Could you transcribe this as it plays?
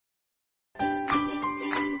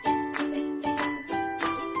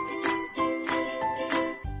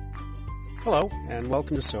Hello, and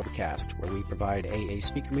welcome to SoberCast, where we provide AA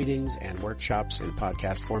speaker meetings and workshops in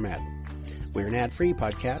podcast format. We're an ad-free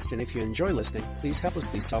podcast, and if you enjoy listening, please help us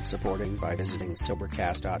be self-supporting by visiting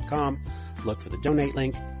Sobercast.com, look for the donate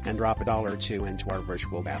link, and drop $1 or $2 into our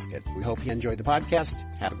virtual basket. We hope you enjoy the podcast.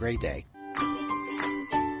 Have a great day.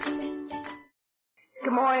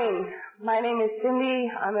 Good morning. My name is Cindi.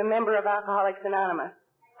 I'm a member of Alcoholics Anonymous.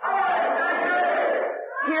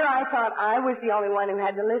 Here I thought I was the only one who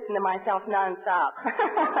had to listen to myself nonstop.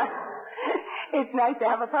 It's nice to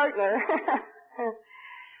have a partner.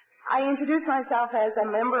 I introduced myself as a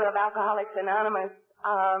member of Alcoholics Anonymous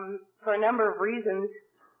for a number of reasons.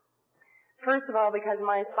 First of all, because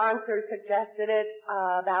my sponsor suggested it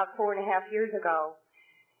about 4.5 years ago.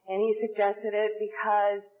 And he suggested it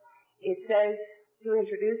because it says to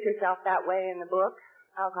introduce yourself that way in the book,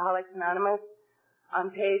 Alcoholics Anonymous,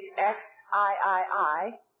 on page XIII,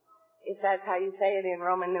 if that's how you say it in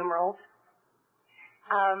Roman numerals.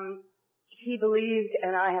 He believed,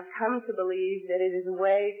 and I have come to believe, that it is a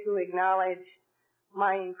way to acknowledge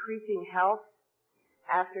my increasing health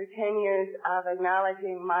after 10 years of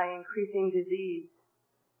acknowledging my increasing disease.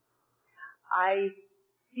 I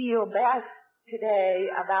feel best today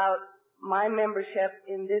about my membership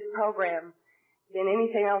in this program than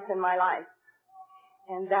anything else in my life.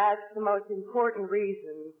 And that's the most important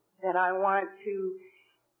reason that I want to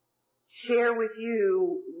share with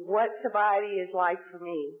you what sobriety is like for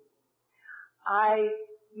me. I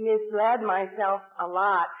misled myself a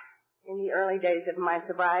lot in the early days of my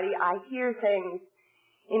sobriety. I hear things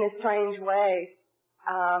in a strange way.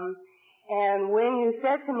 And when you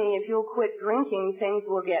said to me, if you'll quit drinking, things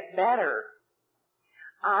will get better,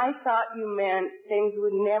 I thought you meant things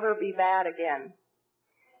would never be bad again.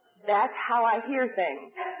 That's how I hear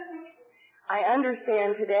things. I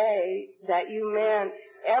understand today that you meant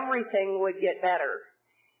everything would get better.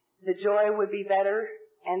 The joy would be better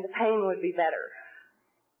and the pain would be better.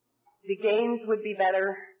 The gains would be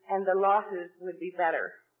better and the losses would be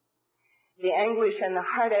better. The anguish and the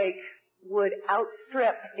heartache would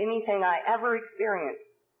outstrip anything I ever experienced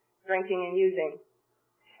drinking and using.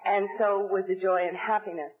 And so would the joy and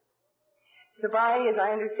happiness. Sobriety, as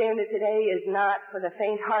I understand it today, is not for the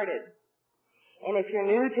faint-hearted. And if you're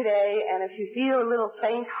new today and if you feel a little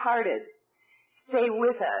faint-hearted, stay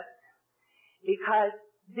with us, because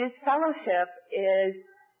this fellowship is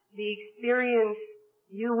the experience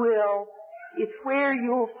it's where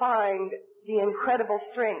you'll find the incredible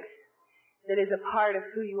strength that is a part of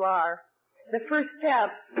who you are. The first step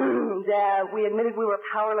that we admitted we were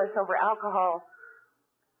powerless over alcohol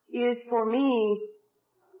is, for me,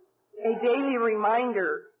 a daily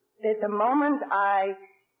reminder that the moment I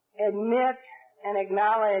admit and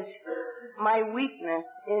acknowledge my weakness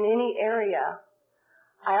in any area,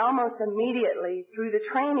 I almost immediately, through the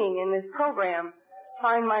training in this program,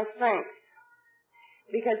 find my strength.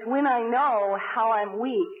 Because when I know how I'm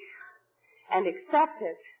weak and accept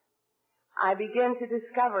it, I begin to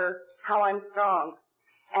discover how I'm strong.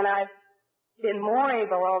 And I've been more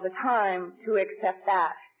able all the time to accept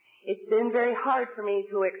that. It's been very hard for me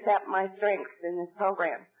to accept my strengths in this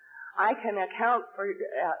program. I can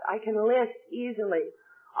list easily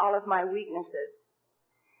all of my weaknesses.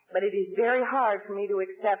 But it is very hard for me to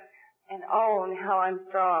accept and own how I'm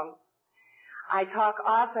strong. I talk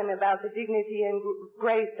often about the dignity and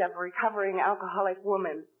grace of a recovering alcoholic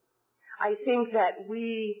woman. I think that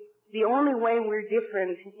the only way we're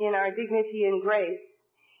different in our dignity and grace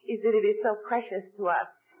is that it is so precious to us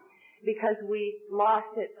because we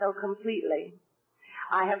lost it so completely.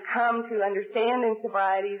 I have come to understand in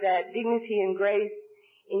sobriety that dignity and grace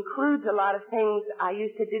includes a lot of things I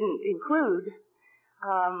used to didn't include.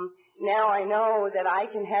 Now I know that I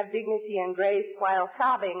can have dignity and grace while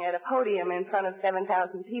sobbing at a podium in front of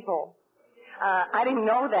 7,000 people. I didn't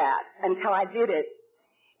know that until I did it,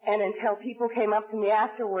 and until people came up to me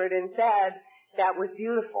afterward and said, that was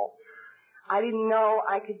beautiful. I didn't know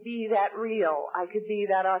I could be that real. I could be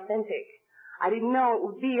that authentic. I didn't know it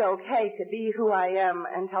would be okay to be who I am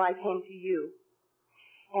until I came to you.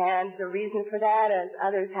 And the reason for that, as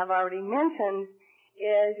others have already mentioned,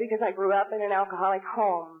 is because I grew up in an alcoholic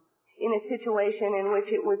home, in a situation in which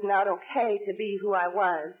it was not okay to be who I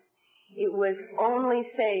was. It was only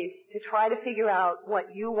safe to try to figure out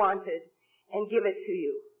what you wanted and give it to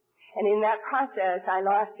you. And in that process, I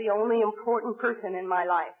lost the only important person in my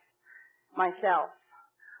life, myself.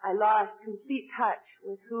 I lost complete touch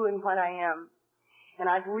with who and what I am. And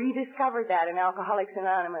I've rediscovered that in Alcoholics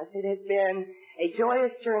Anonymous. It has been a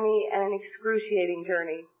joyous journey and an excruciating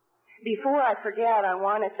journey. Before I forget, I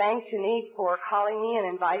want to thank Janique for calling me and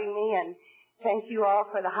inviting me, and thank you all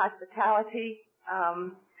for the hospitality.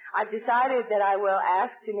 I've decided that I will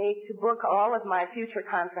ask Cindi to book all of my future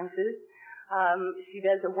conferences. She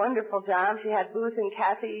does a wonderful job. She had Booth and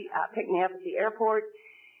Kathy pick me up at the airport.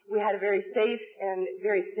 We had a very safe and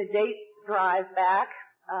very sedate drive back,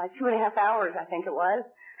 2.5 hours, I think it was.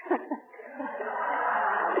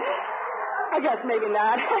 I guess maybe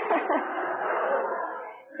not.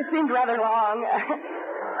 It seemed rather long.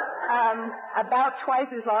 About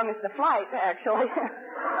twice as long as the flight, actually.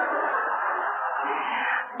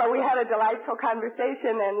 But we had a delightful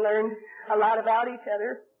conversation and learned a lot about each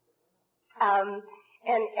other. I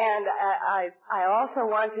also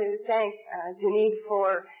want to thank Cindi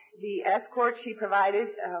for the escort she provided.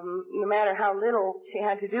 No matter how little she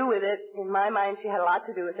had to do with it, in my mind she had a lot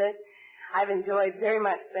to do with it. I've enjoyed very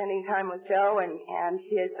much spending time with Joe, and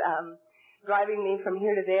she is driving me from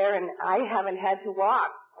here to there, and I haven't had to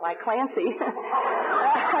walk like Clancy.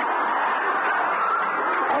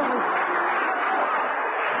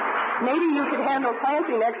 Maybe you could handle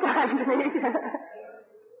Clancy next time to me.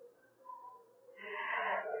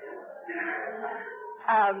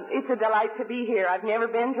 It's a delight to be here. I've never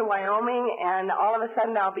been to Wyoming, and all of a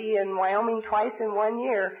sudden I'll be in Wyoming twice in 1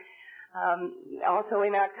 year, also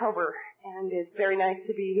in October, and it's very nice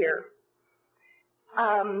to be here.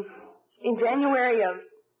 In January of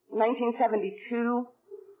 1972,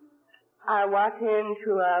 I walked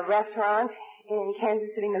into a restaurant in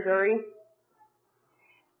Kansas City, Missouri,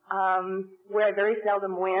 where I very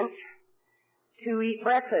seldom went to eat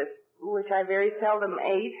breakfast, which I very seldom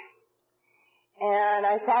ate. And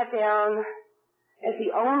I sat down at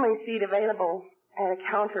the only seat available at a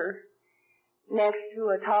counter next to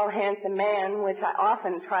a tall, handsome man, which I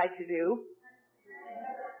often tried to do.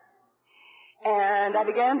 And I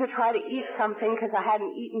began to try to eat something because I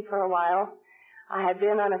hadn't eaten for a while. I had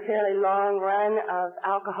been on a fairly long run of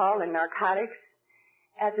alcohol and narcotics.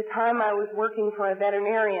 At the time, I was working for a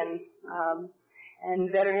veterinarian,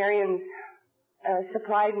 and veterinarians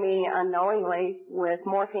supplied me unknowingly with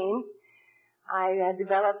morphine. I had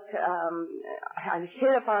developed, I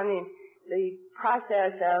hit upon the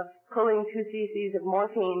process of pulling 2 cc's of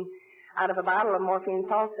morphine out of a bottle of morphine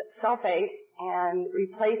sulfate and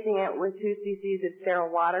replacing it with 2 cc's of sterile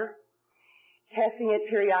water, testing it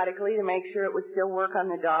periodically to make sure it would still work on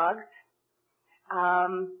the dogs.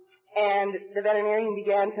 And the veterinarian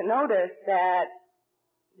began to notice that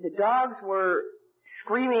the dogs were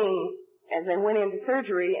screaming as they went into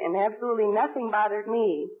surgery, and absolutely nothing bothered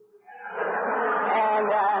me. And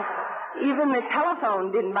even the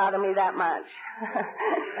telephone didn't bother me that much.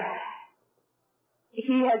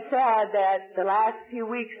 He had said that the last few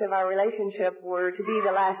weeks of our relationship were to be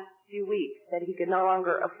the last few weeks, that he could no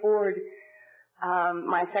longer afford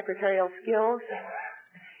my secretarial skills.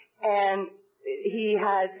 And he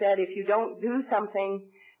had said, if you don't do something,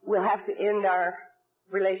 we'll have to end our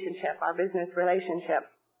relationship, our business relationship.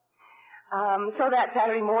 So that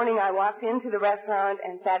Saturday morning, I walked into the restaurant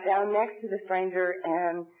and sat down next to the stranger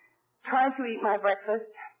and tried to eat my breakfast.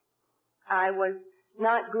 I was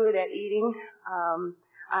not good at eating.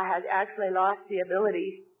 I had actually lost the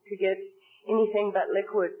ability to get anything but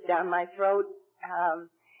liquids down my throat,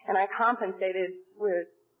 and I compensated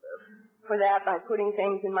for that by putting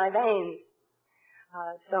things in my veins.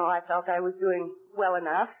 So I felt I was doing well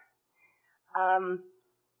enough.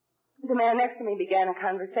 The man next to me began a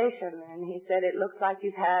conversation, and he said, "It looks like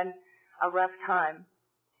you've had a rough time."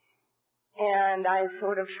 And I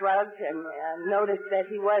sort of shrugged and noticed that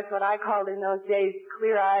he was what I called in those days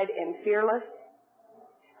clear-eyed and fearless.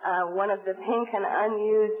 One of the pink and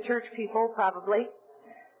unused church people, probably,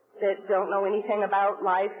 that don't know anything about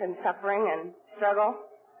life and suffering and struggle.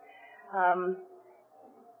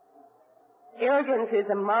 Arrogance is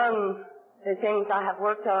among the things I have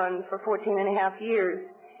worked on for 14 and a half years.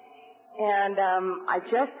 And I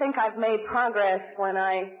just think I've made progress when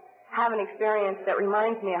I have an experience that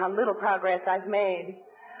reminds me how little progress I've made.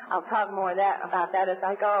 I'll talk more about that as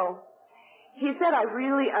I go. He said, "I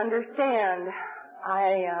really understand.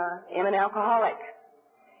 I am an alcoholic."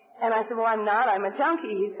 And I said, "Well, I'm not. I'm a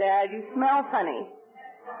junkie." He said, "You smell funny."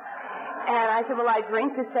 And I said, "Well, I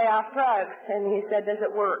drink to stay off drugs." And he said, "Does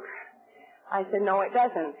it work?" I said, "No, it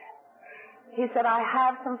doesn't." He said, "I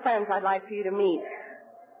have some friends I'd like for you to meet."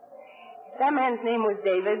 That man's name was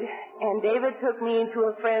David, and David took me to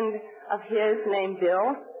a friend of his named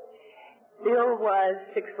Bill. Bill was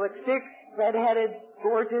 6'6", red-headed,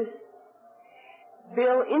 gorgeous.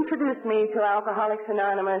 Bill introduced me to Alcoholics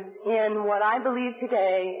Anonymous in what I believe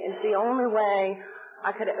today is the only way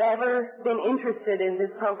I could have ever been interested in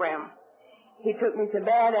this program. He took me to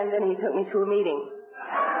bed, and then he took me to a meeting.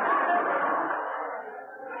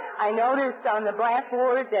 I noticed on the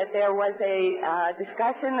blackboard that there was a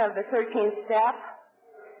discussion of the 13th step.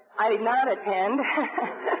 I did not attend,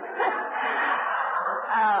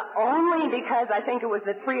 only because I think it was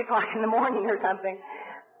at 3 o'clock in the morning or something.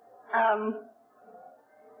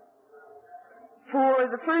 For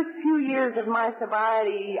the first few years of my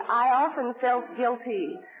sobriety, I often felt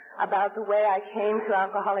guilty about the way I came to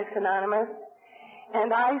Alcoholics Anonymous.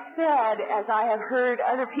 And I said, as I have heard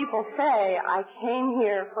other people say, I came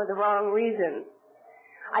here for the wrong reason.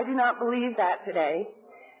 I do not believe that today.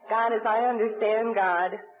 God, as I understand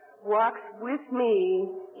God, walks with me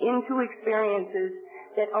into experiences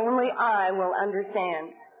that only I will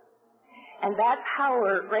understand. And that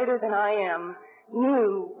power, greater than I am,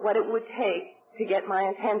 knew what it would take to get my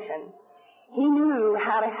attention. He knew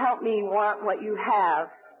how to help me want what you have.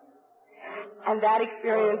 And that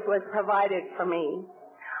experience was provided for me.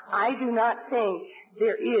 I do not think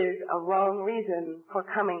there is a wrong reason for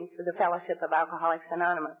coming to the Fellowship of Alcoholics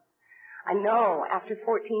Anonymous. I know after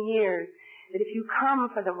 14 years that if you come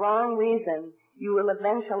for the wrong reason, you will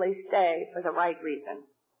eventually stay for the right reason.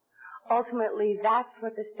 Ultimately, that's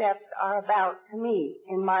what the steps are about to me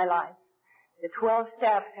in my life. The 12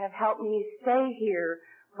 steps have helped me stay here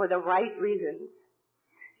for the right reasons,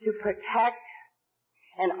 to protect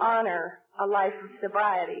and honor a life of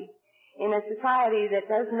sobriety in a society that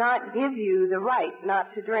does not give you the right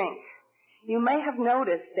not to drink. You may have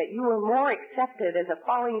noticed that you are more accepted as a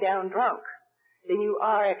falling down drunk than you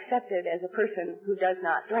are accepted as a person who does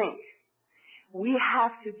not drink. We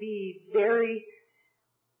have to be very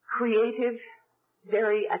creative,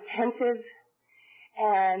 very attentive,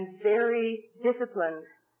 and very disciplined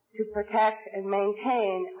to protect and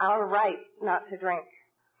maintain our right not to drink.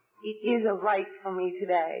 It is a right for me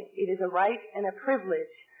today. It is a right and a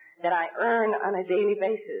privilege that I earn on a daily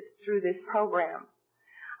basis through this program.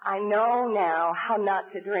 I know now how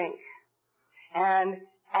not to drink. And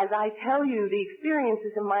as I tell you the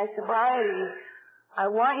experiences of my sobriety, I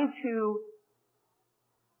want you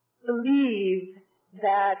to believe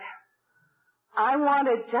that I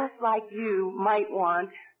wanted, just like you might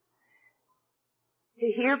want, to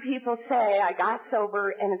hear people say, I got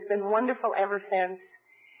sober and it's been wonderful ever since,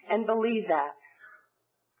 and believe that.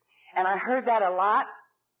 And I heard that a lot,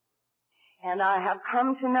 and I have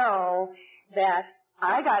come to know that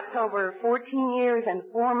I got sober 14 years and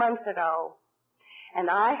 4 months ago, and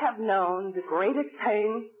I have known the greatest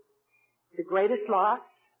pain, the greatest loss,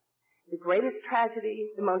 the greatest tragedy,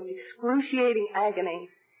 the most excruciating agony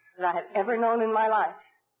that I have ever known in my life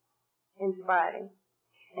in sobriety.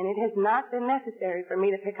 And it has not been necessary for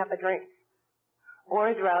me to pick up a drink or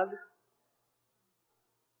a drug.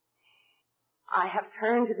 I have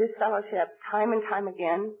turned to this fellowship time and time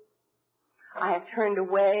again. I have turned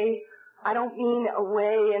away. I don't mean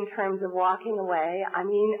away in terms of walking away. I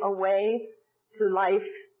mean away to life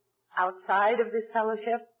outside of this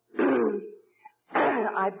fellowship.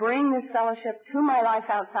 I bring this fellowship to my life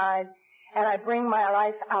outside, and I bring my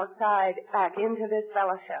life outside back into this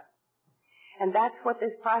fellowship. And that's what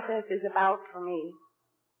this process is about for me.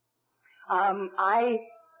 I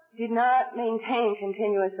did not maintain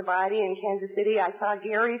continuous sobriety in Kansas City. I saw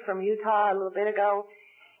Gary from Utah a little bit ago,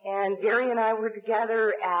 and Gary and I were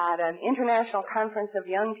together at an international conference of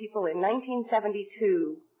young people in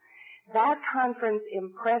 1972. That conference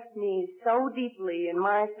impressed me so deeply in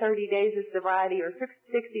my 30 days of sobriety or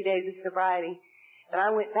 60 days of sobriety that I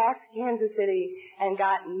went back to Kansas City and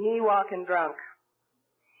got me walking drunk.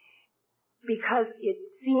 Because it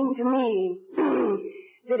seemed to me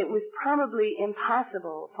that it was probably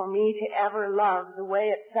impossible for me to ever love the way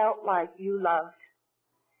it felt like you loved.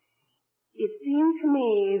 It seemed to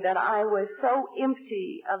me that I was so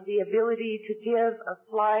empty of the ability to give a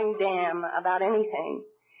flying damn about anything,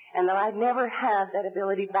 and that I'd never have that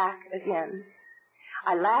ability back again.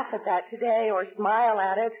 I laugh at that today or smile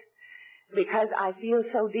at it because I feel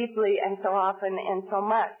so deeply and so often and so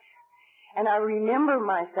much. And I remember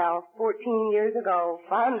myself 14 years ago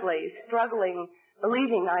fondly struggling,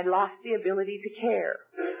 believing I'd lost the ability to care.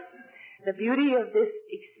 The beauty of this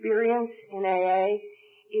experience in AA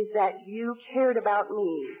is that you cared about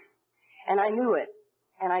me, and I knew it,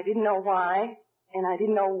 and I didn't know why, and I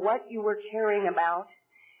didn't know what you were caring about.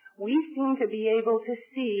 We seem to be able to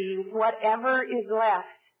see whatever is left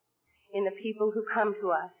in the people who come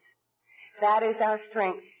to us. That is our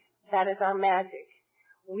strength. That is our magic.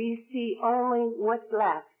 We see only what's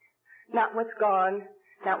left, not what's gone,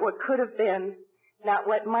 not what could have been, not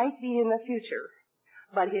what might be in the future,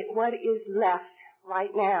 but what is left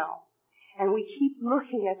right now. And we keep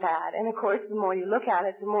looking at that, and of course the more you look at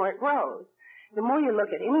it, the more it grows. The more you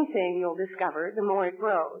look at anything, you'll discover, the more it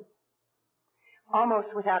grows. almost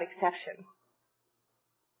without exception.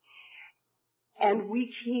 And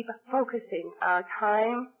we keep focusing our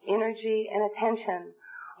time, energy, and attention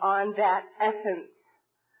on that essence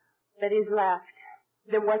that is left.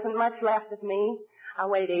 There wasn't much left of me. I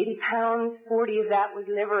weighed 80 pounds, 40 of that was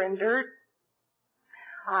liver and dirt.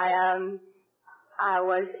 I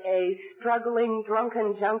was a struggling,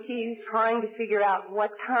 drunken junkie trying to figure out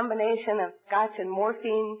what combination of scotch and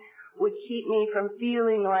morphine would keep me from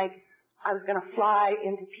feeling like I was going to fly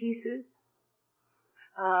into pieces.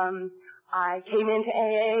 I came into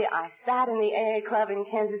AA, I sat in the AA club in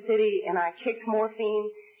Kansas City, and I kicked morphine,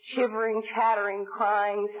 shivering, chattering,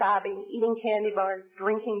 crying, sobbing, eating candy bars,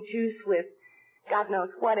 drinking juice with God knows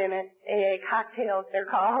what in it, AA cocktails they're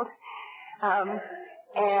called.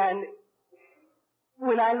 And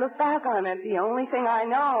when I look back on it, the only thing I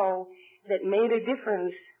know that made a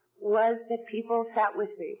difference was that people sat with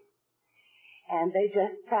me. And they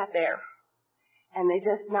just sat there. And they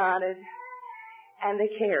just nodded. And they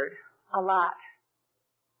cared a lot.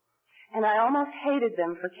 And I almost hated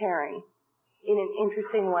them for caring in an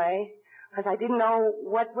interesting way, because I didn't know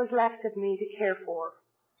what was left of me to care for.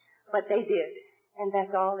 But they did. And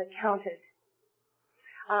that's all that counted.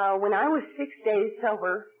 When I was 6 days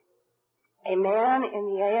sober, a man in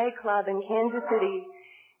the AA club in Kansas City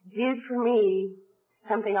did for me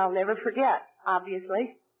something I'll never forget,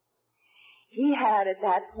 obviously. He had at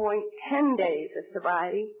that point 10 days of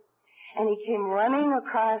sobriety, and he came running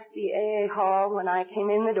across the AA hall when I came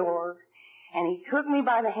in the door, and he took me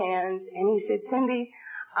by the hands, and he said, "Cindi,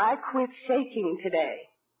 I quit shaking today.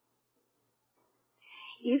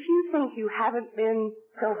 If you think you haven't been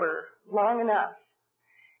sober long enough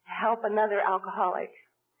to help another alcoholic,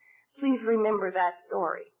 please remember that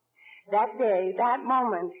story. That day, that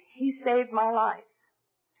moment, he saved my life.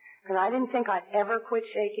 Because I didn't think I'd ever quit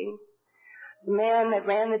shaking. The man that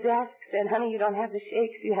ran the desk said, "Honey, you don't have the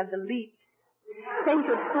shakes, you have the leaks." Things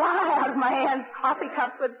would fly out of my hands. Coffee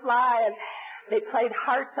cups would fly, and they played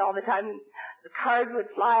hearts all the time. The cards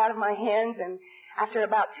would fly out of my hands, and after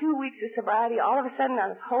about 2 weeks of sobriety, all of a sudden I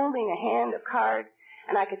was holding a hand of cards,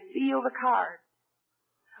 and I could feel the cards.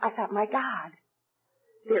 I thought, my God,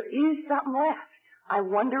 there is something left. I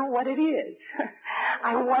wonder what it is.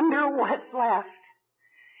 I wonder what's left.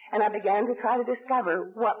 And I began to try to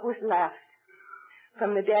discover what was left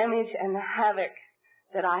from the damage and the havoc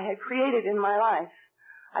that I had created in my life.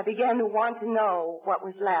 I began to want to know what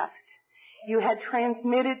was left. You had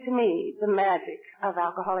transmitted to me the magic of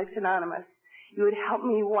Alcoholics Anonymous. You would help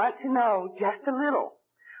me want to know just a little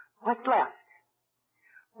what's left.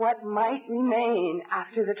 What might remain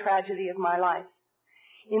after the tragedy of my life.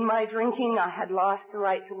 In my drinking, I had lost the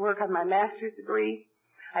right to work on my master's degree.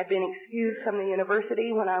 I'd been excused from the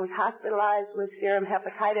university when I was hospitalized with serum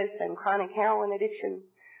hepatitis and chronic heroin addiction.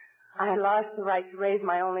 I had lost the right to raise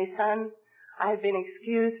my only son. I had been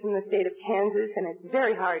excused from the state of Kansas, and it's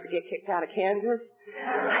very hard to get kicked out of Kansas,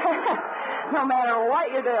 no matter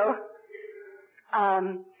what you do.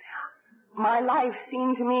 My life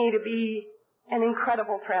seemed to me to be an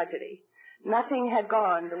incredible tragedy. Nothing had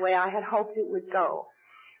gone the way I had hoped it would go.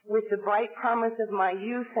 With the bright promise of my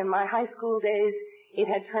youth and my high school days, it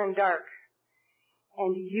had turned dark.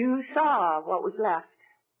 And you saw what was left.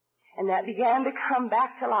 And that began to come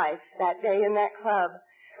back to life that day in that club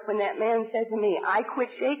when that man said to me, "I quit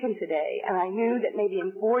shaking today," and I knew that maybe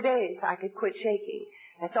in 4 days I could quit shaking.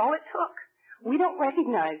 That's all it took. We don't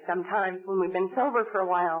recognize sometimes when we've been sober for a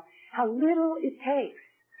while how little it takes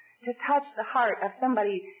to touch the heart of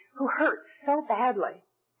somebody who hurts so badly.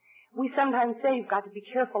 We sometimes say you've got to be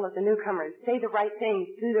careful of the newcomers, say the right things,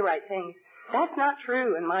 do the right things. That's not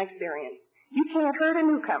true in my experience. You can't hurt a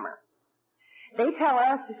newcomer. They tell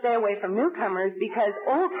us to stay away from newcomers because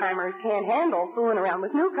old-timers can't handle fooling around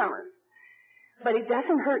with newcomers. But it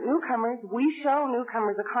doesn't hurt newcomers. We show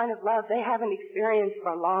newcomers a kind of love they haven't experienced for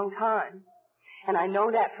a long time. And I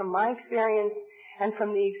know that from my experience and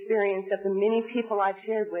from the experience of the many people I've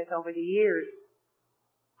shared with over the years.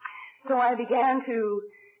 So I began to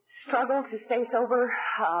struggle to stay sober.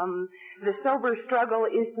 The sober struggle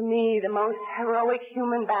is to me the most heroic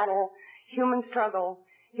human battle, human struggle,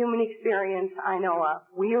 human experience I know of.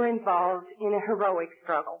 We are involved in a heroic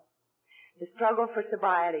struggle, the struggle for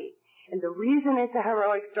sobriety. And the reason it's a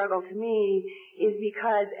heroic struggle to me is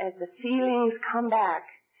because as the feelings come back,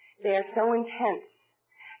 they are so intense.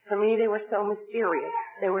 For me, they were so mysterious.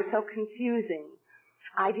 They were so confusing.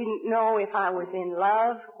 I didn't know if I was in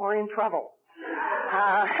love or in trouble.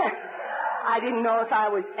 I didn't know if I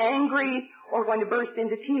was angry or going to burst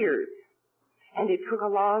into tears. And it took a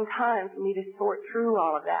long time for me to sort through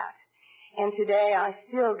all of that. And today I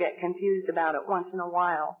still get confused about it once in a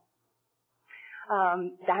while.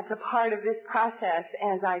 That's a part of this process,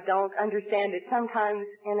 as I don't understand it sometimes,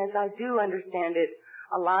 and as I do understand it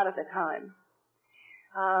a lot of the time.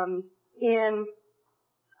 In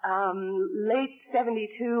late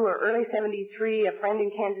 72 or early 73, a friend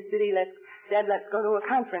in Kansas City said, let's go to a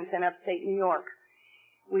conference in upstate New York.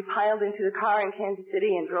 We piled into the car in Kansas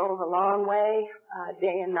City and drove a long way,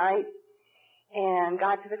 day and night, and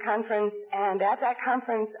got to the conference. And at that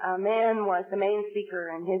conference, a man was the main speaker,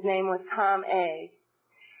 and his name was Tom A.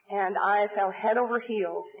 And I fell head over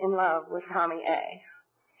heels in love with Tommy A.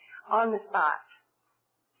 on the spot.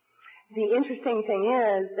 The interesting thing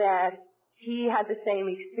is that he had the same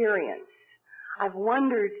experience. I've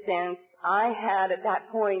wondered since. I had at that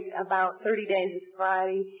point about 30 days of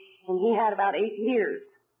sobriety, and he had about 8 years.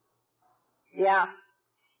 Yeah.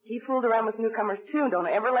 He fooled around with newcomers too. Don't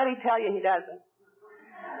ever let him tell you he doesn't.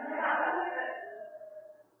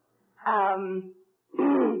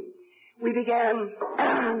 We began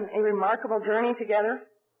a remarkable journey together.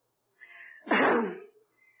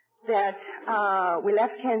 We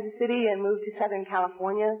left Kansas City and moved to Southern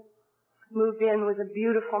California. Moved in with a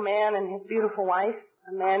beautiful man and his beautiful wife,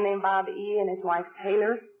 a man named Bob E. and his wife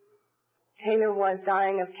Taylor. Taylor was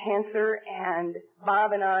dying of cancer, and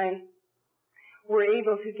Bob and I were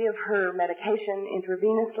able to give her medication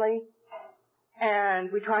intravenously.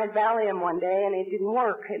 And we tried Valium one day, and it didn't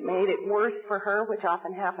work. It made it worse for her, which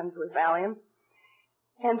often happens with Valium.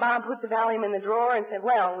 And Bob put the Valium in the drawer and said,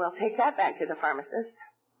 well, we'll take that back to the pharmacist.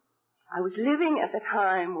 I was living at the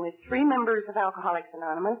time with 3 members of Alcoholics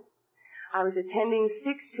Anonymous. I was attending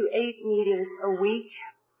 6 to 8 meetings a week.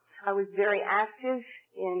 I was very active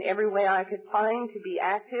in every way I could find to be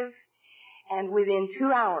active. And within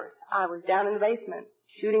 2 hours, I was down in the basement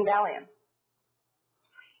shooting Valium.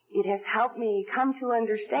 It has helped me come to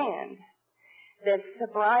understand that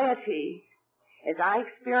sobriety, as I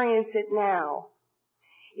experience it now,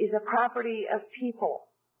 is a property of people.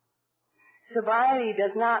 Sobriety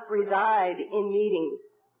does not reside in meetings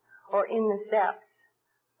or in the steps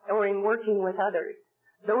or in working with others.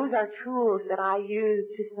 Those are tools that I use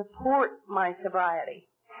to support my sobriety.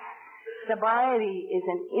 Sobriety is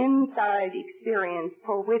an inside experience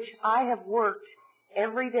for which I have worked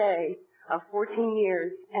every day of 14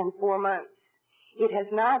 years and 4 months. It has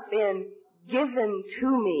not been given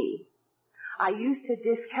to me. I used to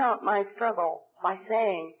discount my struggle by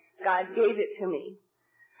saying, God gave it to me.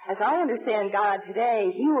 As I understand God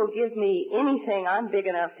today, He will give me anything I'm big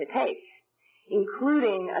enough to take,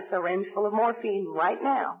 including a syringe full of morphine right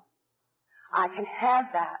now. I can have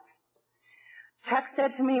that. Chuck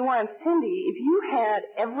said to me once, Cindi, if you had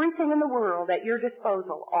everything in the world at your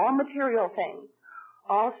disposal, all material things,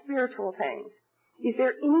 all spiritual things, is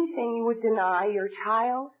there anything you would deny your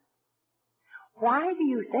child? Why do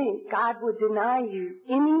you think God would deny you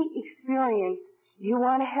any experience you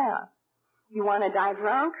want to have? You want to die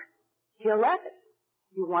drunk? He'll let it.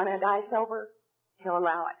 You want to die sober? He'll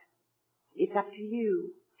allow it. It's up to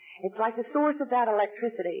you. It's like the source of that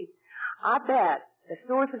electricity. I bet the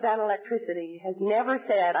source of that electricity has never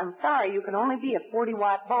said, I'm sorry, you can only be a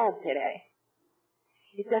 40-watt bulb today.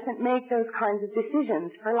 It doesn't make those kinds of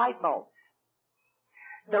decisions for light bulbs.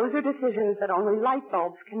 Those are decisions that only light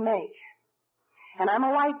bulbs can make. And I'm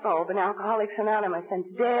a light bulb in Alcoholics Anonymous, and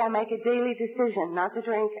today I make a daily decision not to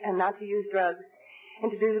drink and not to use drugs,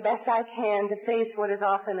 and to do the best I can to face what is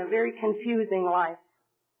often a very confusing life.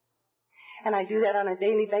 And I do that on a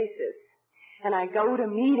daily basis. And I go to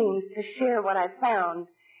meetings to share what I've found,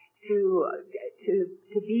 to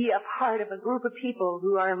be a part of a group of people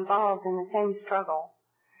who are involved in the same struggle.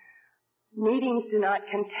 Meetings do not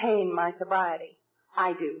contain my sobriety.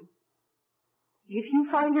 I do. If you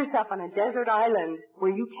find yourself on a desert island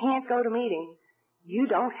where you can't go to meetings, you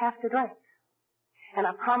don't have to drink. And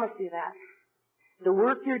I promise you that. The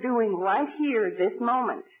work you're doing right here, this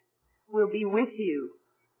moment, will be with you,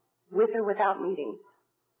 with or without meetings.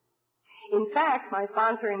 In fact, my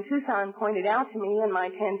sponsor in Tucson pointed out to me in my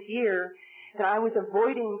 10th year that I was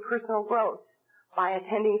avoiding personal growth by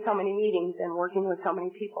attending so many meetings and working with so many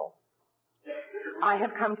people. I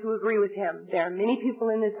have come to agree with him. There are many people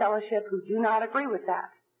in this fellowship who do not agree with that.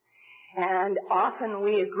 And often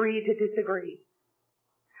we agree to disagree.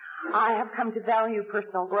 I have come to value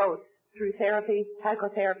personal growth through therapy,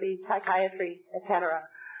 psychotherapy, psychiatry, etc.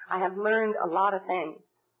 I have learned a lot of things.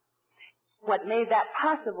 What made that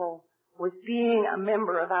possible was being a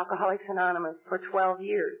member of Alcoholics Anonymous for 12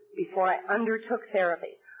 years before I undertook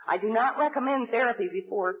therapy. I do not recommend therapy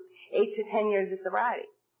before 8 to 10 years of sobriety.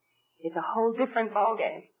 It's a whole different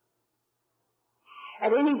ballgame.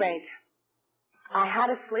 At any rate, I had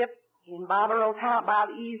a slip in Bob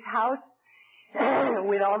E's house,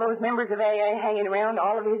 with all those members of AA hanging around,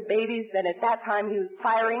 all of his babies that at that time he was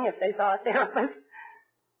firing if they saw a therapist.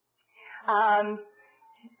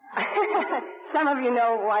 Some of you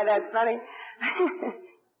know why that's funny.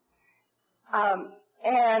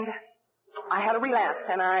 And I had a relapse,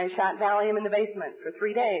 and I shot Valium in the basement for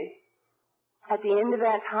 3 days. At the end of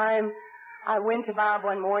that time, I went to Bob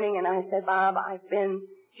one morning and I said, Bob, I've been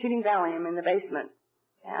shooting Valium in the basement,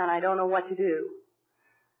 and I don't know what to do.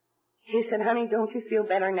 He said, honey, don't you feel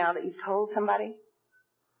better now that you've told somebody?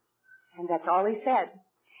 And that's all he said.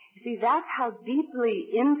 You see, that's how deeply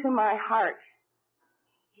into my heart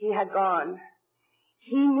he had gone.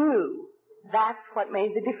 He knew that's what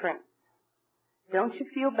made the difference. Don't you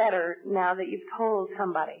feel better now that you've told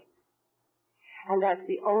somebody? And that's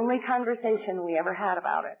the only conversation we ever had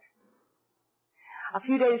about it. A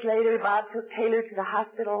few days later, Bob took Taylor to the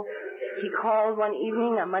hospital. He called one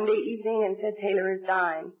evening, a Monday evening, and said, Taylor is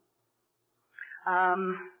dying.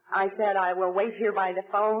 I said, I will wait here by the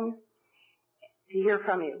phone to hear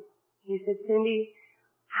from you. He said, Cindi,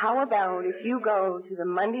 how about if you go to the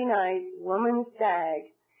Monday night woman's stag,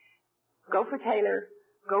 go for Taylor,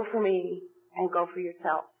 go for me, and go for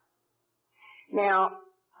yourself. Now,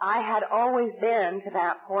 I had always been, to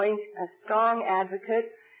that point, a strong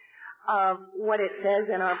advocate of what it says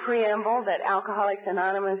in our preamble, that Alcoholics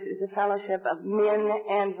Anonymous is a fellowship of men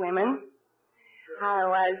and women.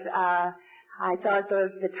 I thought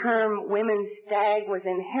the term women's stag was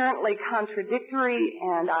inherently contradictory,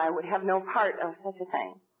 and I would have no part of such a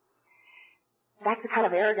thing. That's the kind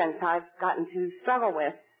of arrogance I've gotten to struggle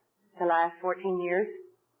with the last 14 years.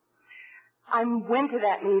 I went to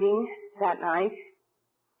that meeting that night,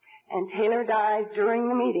 and Taylor died during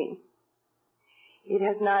the meeting. It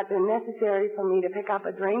has not been necessary for me to pick up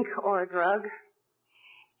a drink or a drug,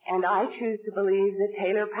 and I choose to believe that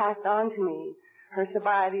Taylor passed on to me her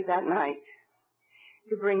sobriety that night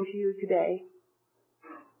to bring to you today.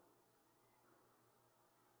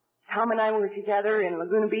 Tom and I were together in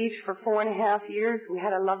Laguna Beach for 4.5 years. We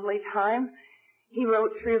had a lovely time. He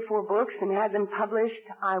wrote 3 or 4 books and had them published.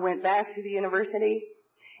 I went back to the university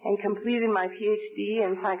and completed my PhD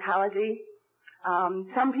in psychology.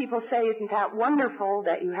 Some people say, isn't that wonderful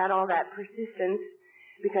that you had all that persistence?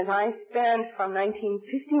 Because I spent from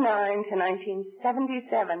 1959 to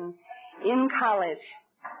 1977 in college.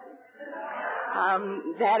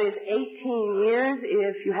 That is 18 years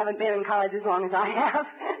if you haven't been in college as long as I have.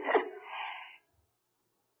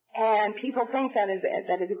 And people think that is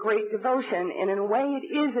a great devotion, and in a way it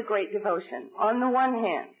is a great devotion, on the one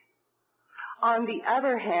hand. On the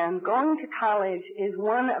other hand, going to college is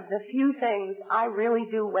one of the few things I really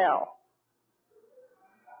do well.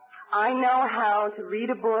 I know how to read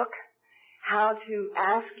a book, how to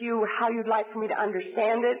ask you how you'd like for me to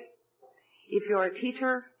understand it, if you're a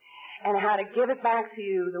teacher, and how to give it back to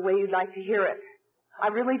you the way you'd like to hear it. I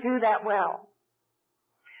really do that well.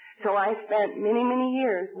 So I spent many, many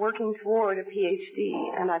years working toward a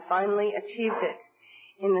PhD, and I finally achieved it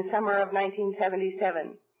in the summer of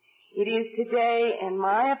 1977. It is today, in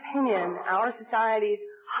my opinion, our society's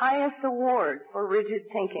highest award for rigid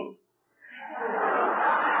thinking.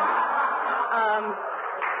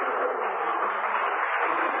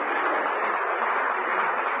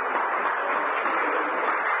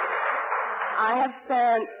 I have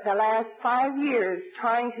spent the last 5 years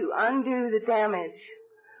trying to undo the damage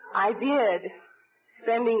I did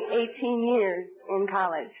spending 18 years in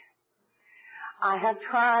college. I have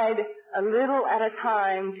tried a little at a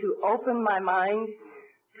time to open my mind,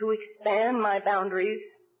 to expand my boundaries,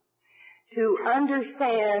 to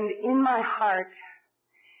understand in my heart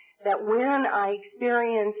that when I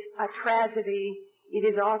experience a tragedy, it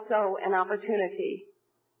is also an opportunity.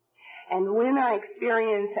 And when I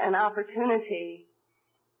experience an opportunity,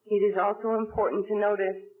 it is also important to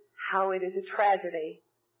notice how it is a tragedy.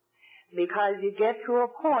 Because you get to a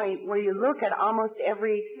point where you look at almost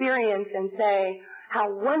every experience and say,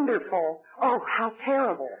 how wonderful, oh, how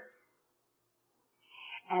terrible.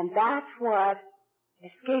 And that's what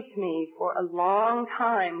escaped me for a long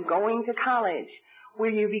time going to college, where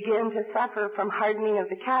you begin to suffer from hardening of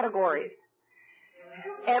the categories.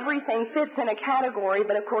 Everything fits in a category,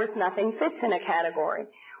 but of course nothing fits in a category.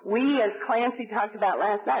 We, as Clancy talked about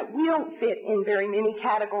last night, we don't fit in very many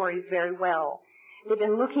categories very well. They've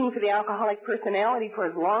been looking for the alcoholic personality for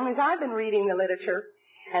as long as I've been reading the literature,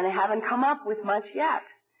 and they haven't come up with much yet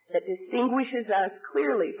that distinguishes us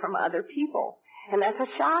clearly from other people. And that's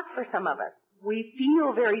a shock for some of us. We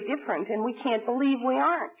feel very different, and we can't believe we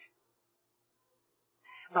aren't.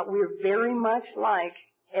 But we're very much like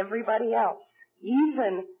everybody else,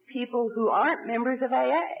 even people who aren't members of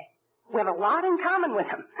AA. We have a lot in common with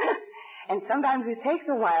them. And sometimes it takes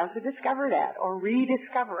a while to discover that or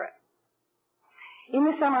rediscover it. In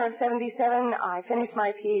the summer of 77, I finished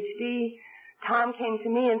my PhD. Tom came to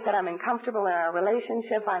me and said, I'm uncomfortable in our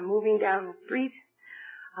relationship. I'm moving down the street.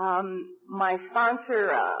 My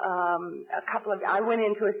sponsor, I went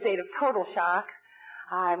into a state of total shock.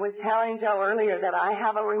 I was telling Joe earlier that I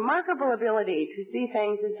have a remarkable ability to see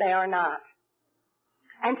things as they are not.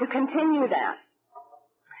 And to continue that.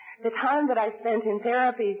 The time that I spent in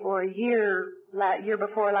therapy for a year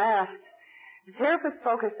before last, the therapist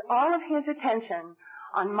focused all of his attention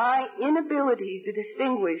on my inability to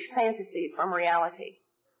distinguish fantasy from reality.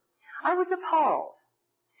 I was appalled.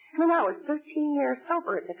 I mean, I was 13 years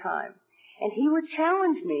sober at the time, and he would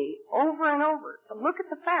challenge me over and over to look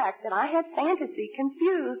at the fact that I had fantasy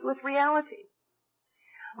confused with reality.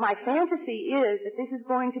 My fantasy is that this is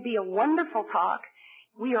going to be a wonderful talk.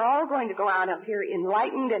 We are all going to go out of here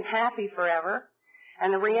enlightened and happy forever.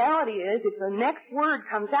 And the reality is, if the next word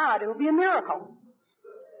comes out, it'll be a miracle.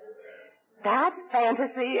 That's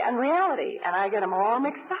fantasy and reality, and I get them all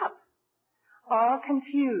mixed up, all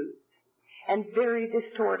confused, and very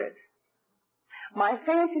distorted. My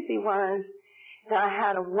fantasy was that I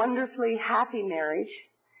had a wonderfully happy marriage,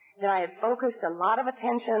 that I had focused a lot of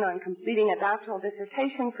attention on completing a doctoral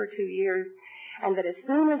dissertation for 2 years, and that as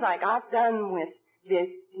soon as I got done with this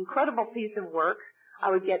incredible piece of work, I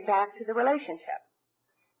would get back to the relationship.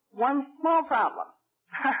 One small problem.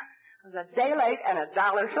 I was a day late and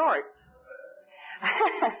 $1 short,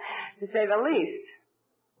 to say the least.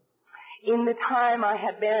 In the time I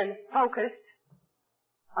had been focused,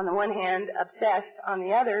 on the one hand, obsessed on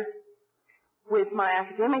the other, with my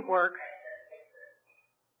academic work,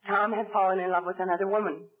 Tom had fallen in love with another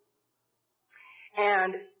woman.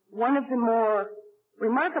 And one of the more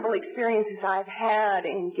remarkable experiences I've had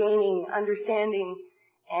in gaining understanding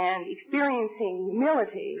and experiencing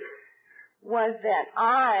humility was that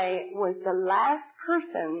I was the last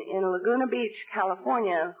person in Laguna Beach,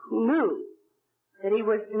 California, who knew that he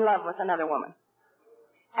was in love with another woman.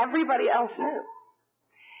 Everybody else knew.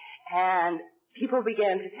 And people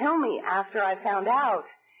began to tell me after I found out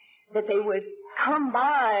that they would come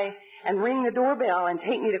by and ring the doorbell and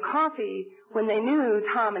take me to coffee when they knew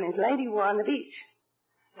Tom and his lady were on the beach.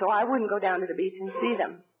 So I wouldn't go down to the beach and see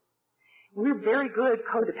them. We're very good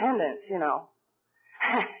codependents, you know.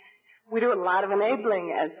 We do a lot of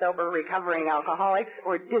enabling as sober recovering alcoholics,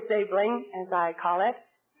 or disabling, as I call it.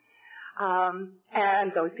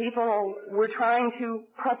 And those people were trying to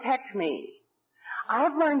protect me.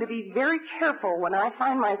 I've learned to be very careful when I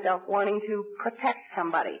find myself wanting to protect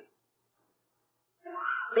somebody.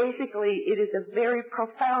 Basically, it is a very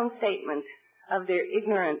profound statement of their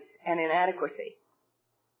ignorance and inadequacy.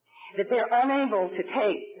 That they're unable to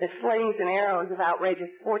take the slings and arrows of outrageous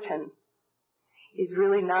fortune is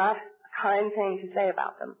really not a kind thing to say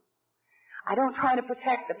about them. I don't try to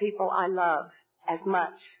protect the people I love as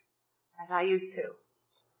much as I used to.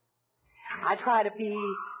 I try to be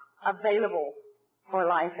available for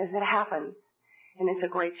life as it happens, and it's a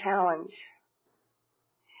great challenge.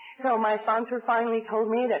 So my sponsor finally told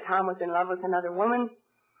me that Tom was in love with another woman.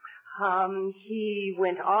 He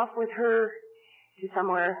went off with her to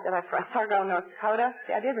somewhere that Fargo, North Dakota.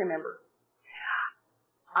 See, I did remember.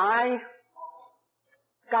 I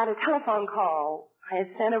got a telephone call. I had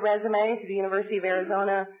sent a resume to the University of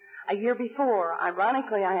Arizona a year before.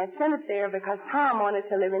 Ironically, I had sent it there because Tom wanted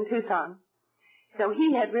to live in Tucson. So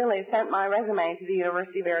he had really sent my resume to the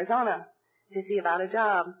University of Arizona to see about a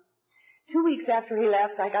job. 2 weeks after he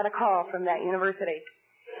left, I got a call from that university.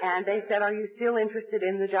 And they said, "Are you still interested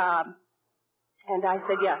in the job?" And I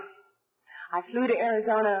said, yes. I flew to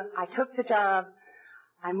Arizona. I took the job.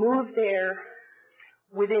 I moved there.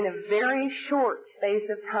 Within a very short space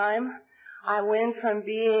of time, I went from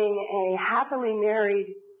being a happily married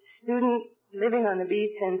student living on the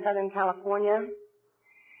beach in Southern California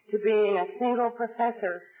to being a single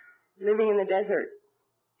professor living in the desert.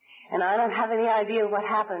 And I don't have any idea what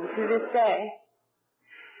happened to this day.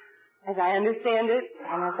 As I understand it,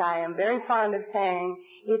 and as I am very fond of saying,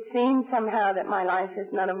 it seems somehow that my life is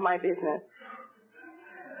none of my business.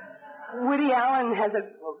 Woody Allen has a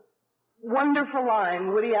wonderful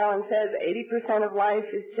line. Woody Allen says 80% of life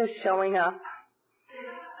is just showing up.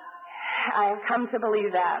 I have come to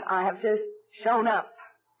believe that. I have just shown up.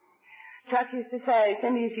 Chuck used to say,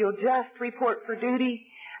 "Cindi, if you'll just report for duty,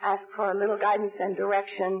 ask for a little guidance and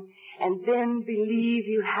direction, and then believe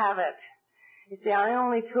you have it." You see, I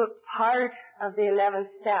only took part of the 11th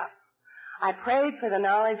step. I prayed for the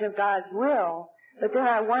knowledge of God's will, but then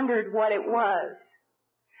I wondered what it was.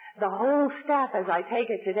 The whole step, as I take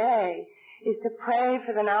it today, is to pray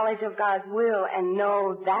for the knowledge of God's will and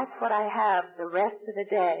know that's what I have the rest of the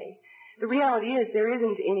day. The reality is there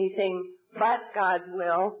isn't anything but God's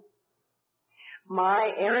will.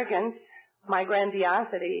 My arrogance, my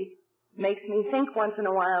grandiosity, makes me think once in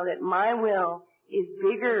a while that my will is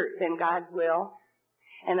bigger than God's will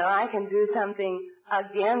and that I can do something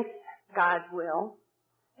against God's will.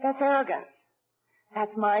 That's arrogance.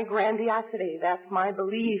 That's my grandiosity. That's my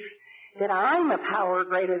belief that I'm a power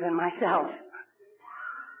greater than myself.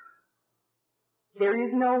 There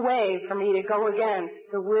is no way for me to go against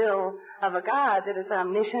the will of a God that is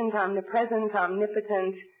omniscient, omnipresent,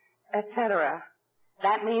 omnipotent, etc.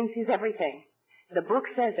 That means He's everything. The book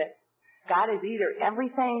says it. God is either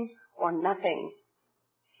everything or nothing.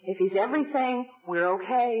 If He's everything, we're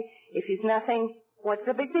okay. If He's nothing, what's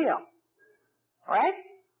the big deal? Right?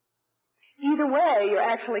 Either way, you're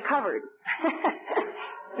actually covered.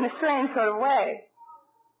 In a strange sort of way.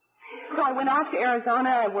 So I went off to Arizona.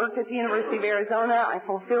 I worked at the University of Arizona. I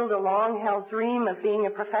fulfilled a long-held dream of being a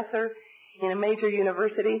professor in a major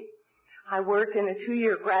university. I worked in a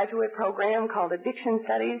 2-year graduate program called Addiction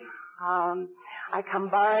Studies. I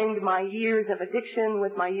combined my years of addiction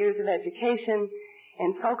with my years of education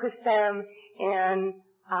and focused them in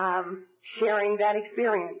sharing that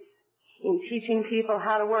experience in teaching people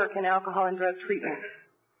how to work in alcohol and drug treatment.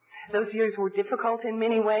 Those years were difficult in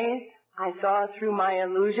many ways. I saw through my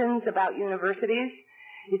illusions about universities.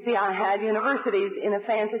 You see, I had universities in a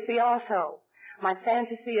fantasy also. My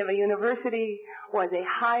fantasy of a university was a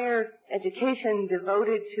higher education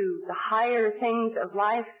devoted to the higher things of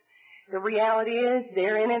life. The reality is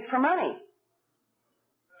they're in it for money.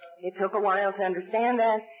 It took a while to understand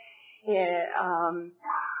that.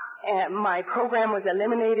 And my program was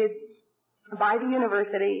eliminated by the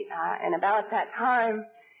university, and about that time,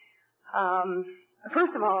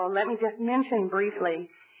 first of all, let me just mention briefly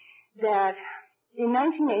that in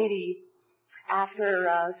 1980,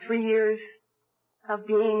 after 3 years of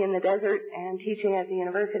being in the desert and teaching at the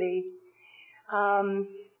university,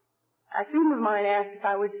 a student of mine asked if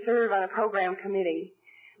I would serve on a program committee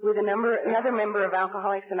with another member of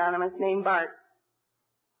Alcoholics Anonymous named Bart.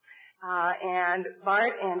 And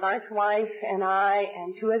Bart and Bart's wife and I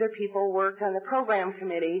and 2 other people worked on the program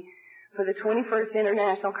committee for the 21st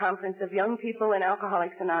International Conference of Young People in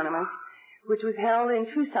Alcoholics Anonymous, which was held in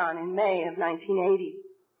Tucson in May of 1980.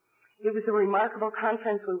 It was a remarkable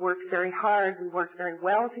conference. We worked very hard. We worked very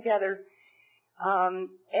well together.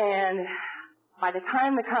 And by the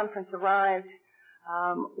time the conference arrived,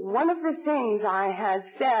 one of the things I had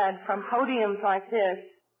said from podiums like this,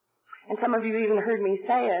 and some of you even heard me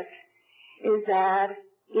say it, is that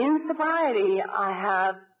in sobriety I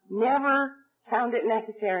have never found it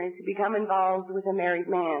necessary to become involved with a married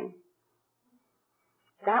man.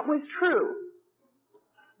 That was true.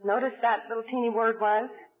 Notice that little teeny word was.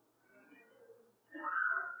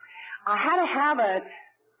 I had a habit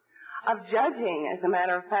of judging, as a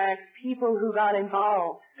matter of fact, people who got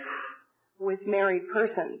involved with married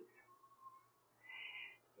persons.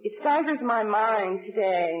 It staggers my mind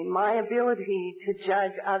today, my ability to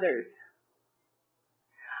judge others.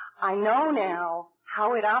 I know now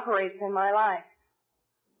how it operates in my life.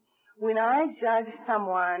 When I judge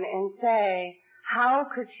someone and say, how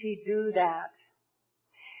could she do that?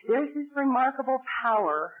 There's this remarkable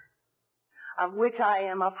power of which I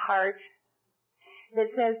am a part that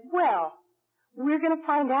says, well, we're going to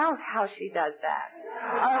find out how she does that,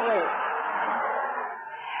 aren't we?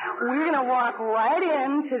 We're going to walk right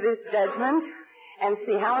into this judgment and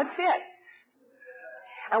see how it fits.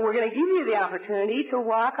 And we're going to give you the opportunity to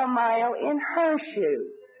walk a mile in her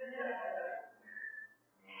shoes.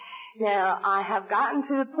 Now, I have gotten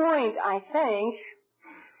to the point, I think,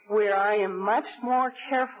 where I am much more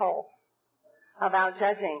careful about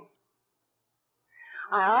judging.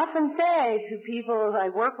 I often say to people I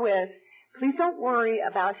work with, please don't worry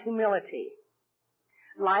about humility.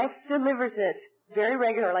 Life delivers it very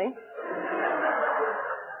regularly.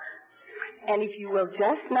 And if you will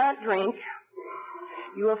just not drink,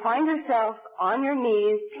 you will find yourself on your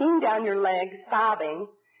knees, peeing down your legs, sobbing,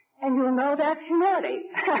 and you'll know that's humility.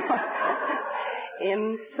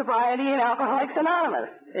 In sobriety and Alcoholics Anonymous.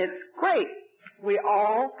 It's great. We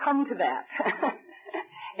all come to that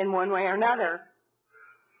in one way or another.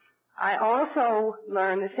 I also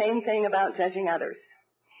learned the same thing about judging others.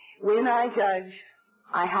 When I judge,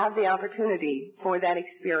 I have the opportunity for that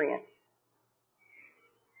experience.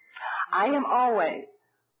 I am always,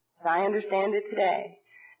 as I understand it today,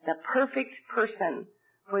 the perfect person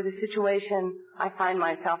for the situation I find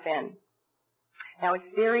myself in. Now,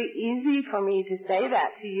 it's very easy for me to say that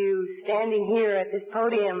to you standing here at this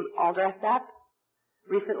podium all dressed up,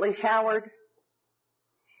 recently showered.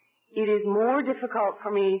 It is more difficult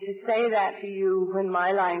for me to say that to you when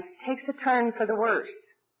my life takes a turn for the worse.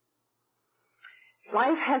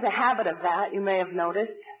 Life has a habit of that, you may have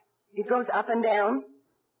noticed. It goes up and down,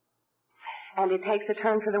 and it takes a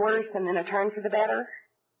turn for the worse and then a turn for the better.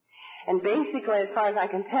 And basically, as far as I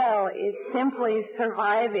can tell, it's simply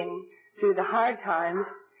surviving through the hard times,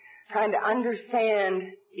 trying to understand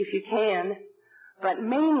if you can, but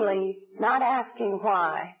mainly not asking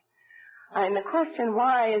why. And the question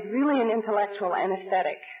why is really an intellectual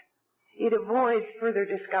anesthetic. It avoids further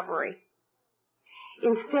discovery.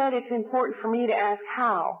 Instead, it's important for me to ask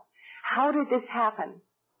how. How did this happen?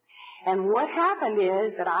 And what happened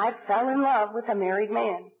is that I fell in love with a married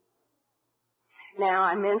man. Now,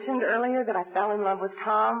 I mentioned earlier that I fell in love with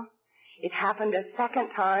Tom. It happened a second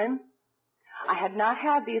time. I had not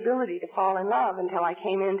had the ability to fall in love until I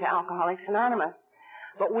came into Alcoholics Anonymous.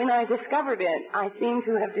 But when I discovered it, I seem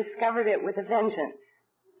to have discovered it with a vengeance.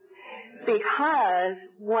 Because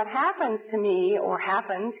what happens to me, or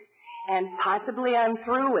happens, and possibly I'm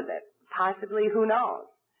through with it, possibly, who knows,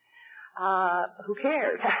 who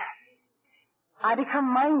cares? I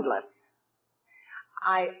become mindless.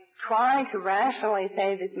 I try to rationally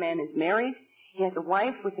say this man is married, he has a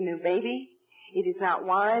wife with a new baby, it is not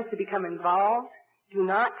wise to become involved, do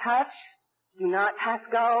not touch, do not pass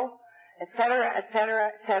go, etc., etc.,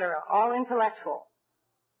 etc., all intellectual,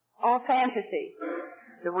 all fantasy.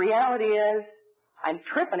 The reality is, I'm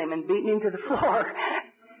tripping him and beating him to the floor.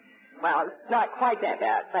 Well, it's not quite that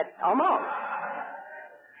bad, but almost.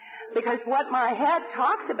 Because what my head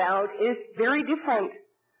talks about is very different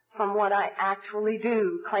from what I actually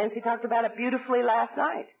do. Clancy talked about it beautifully last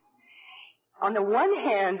night. On the one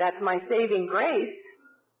hand, that's my saving grace.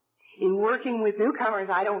 In working with newcomers,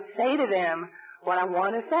 I don't say to them what I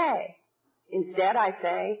want to say. Instead, I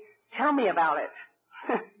say, tell me about it.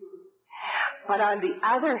 But on the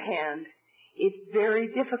other hand, it's very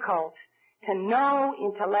difficult to know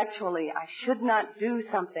intellectually I should not do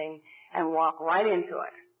something and walk right into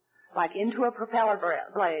it. Like into a propeller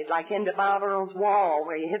blade, like into Bob Earl's wall,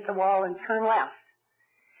 where you hit the wall and turn left.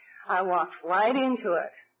 I walked right into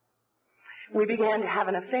it. We began to have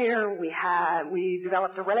an affair. We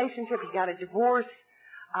developed a relationship. He got a divorce.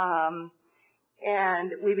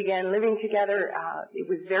 And we began living together. It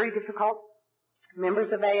was very difficult.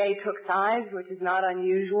 Members of AA took sides, which is not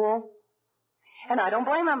unusual. And I don't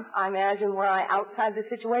blame them. I imagine were I outside the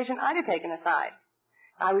situation, I'd have taken a side.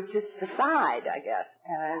 I was just the side, I guess,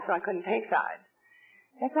 and so I couldn't take sides.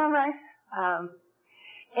 That's all right.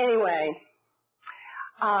 Anyway,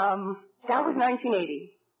 that was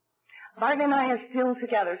 1980. Bart and I are still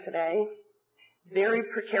together today, very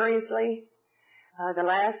precariously. The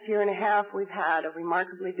last year and a half, we've had a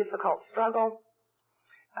remarkably difficult struggle.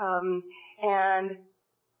 And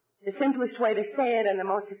the simplest way to say it and the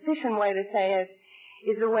most efficient way to say it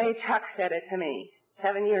is the way Chuck said it to me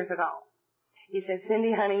 7 years ago. He said,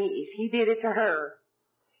 Cindi, honey, if he did it to her,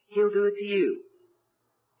 he'll do it to you.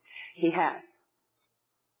 He has.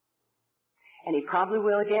 And he probably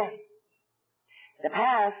will again. The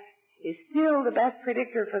past is still the best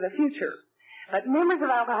predictor for the future. But members of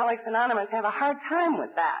Alcoholics Anonymous have a hard time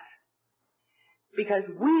with that. Because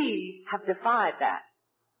we have defied that.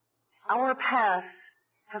 Our pasts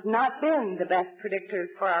have not been the best predictors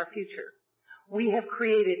for our future. We have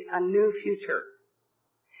created a new future.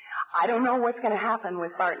 I don't know what's going to happen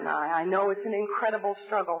with Bart and I. I know it's an incredible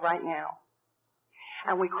struggle right now.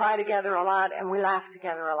 And we cry together a lot and we laugh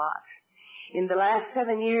together a lot. In the last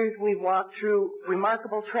 7 years, we've walked through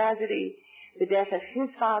remarkable tragedy, the death of his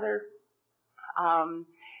father,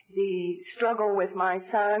 the struggle with my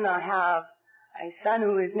son. I have a son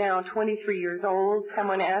who is now 23 years old.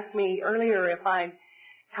 Someone asked me earlier if I'd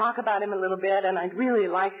talk about him a little bit, and I'd really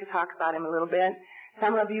like to talk about him a little bit.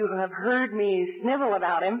 Some of you have heard me snivel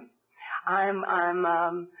about him. I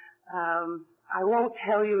won't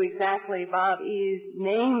tell you exactly Bob E.'s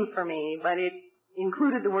name for me, but it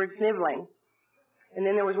included the word sniveling. And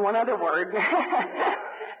then there was one other word,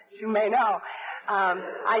 you may know.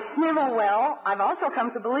 I snivel well. I've also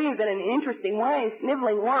come to believe that in an interesting way,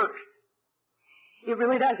 sniveling works. It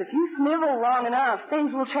really does. If you snivel long enough,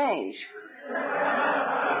 things will change.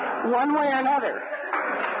 One way or another.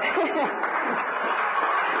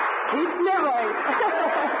 Keep sniveling.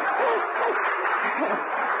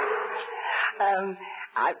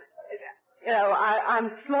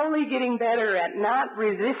 I'm slowly getting better at not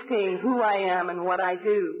resisting who I am and what I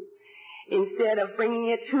do, instead of bringing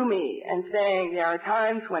it to me and saying there are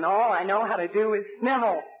times when all I know how to do is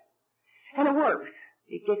snivel. And it works.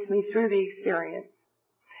 It gets me through the experience.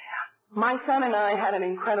 My son and I had an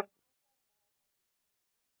incredible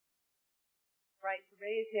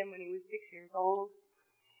raised him when he was 6 years old.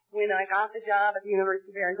 When I got the job at the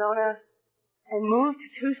University of Arizona and moved to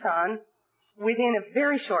Tucson, within a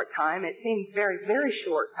very short time, it seemed very, very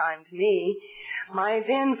short time to me, my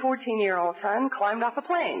then 14-year-old son climbed off a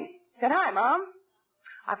plane. Said, "Hi, Mom.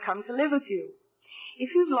 I've come to live with you. If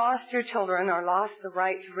you've lost your children or lost the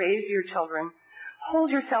right to raise your children,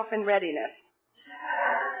 hold yourself in readiness.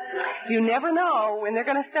 You never know when they're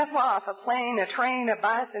going to step off a plane, a train, a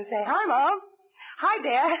bus, and say, 'Hi, Mom. Hi,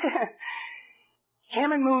 Dad.'"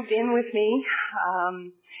 Cameron moved in with me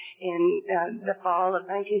in the fall of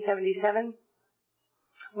 1977.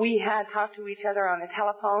 We had talked to each other on the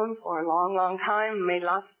telephone for a long, long time, made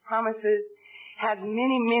lots of promises, had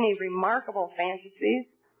many, many remarkable fantasies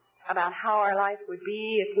about how our life would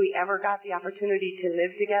be if we ever got the opportunity to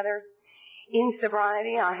live together. In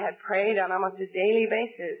sobriety, I had prayed on almost a daily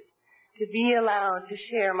basis to be allowed to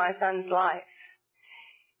share my son's life.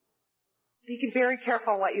 Be very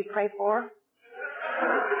careful what you pray for.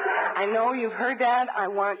 I know you've heard that. I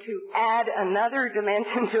want to add another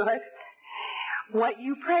dimension to it. What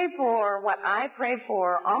you pray for, what I pray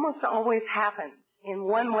for, almost always happens in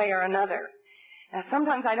one way or another. Now,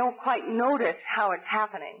 sometimes I don't quite notice how it's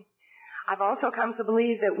happening. I've also come to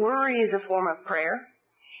believe that worry is a form of prayer,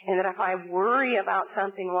 and that if I worry about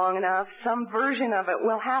something long enough, some version of it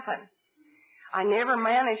will happen. I never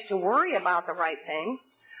manage to worry about the right thing.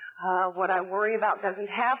 What I worry about doesn't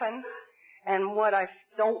happen, and what I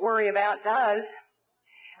don't worry about does.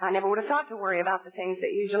 I never would have thought to worry about the things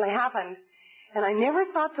that usually happen. And I never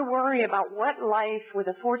thought to worry about what life with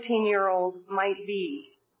a 14-year-old might be.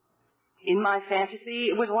 In my fantasy,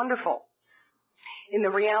 it was wonderful. In the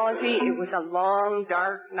reality, it was a long,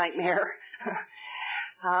 dark nightmare.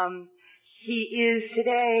 He is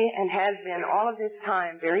today and has been all of this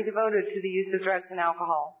time very devoted to the use of drugs and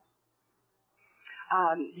alcohol.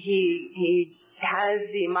 He has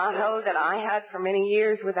the motto that I had for many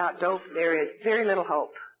years: without dope, there is very little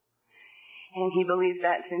hope. And he believes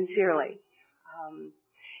that sincerely.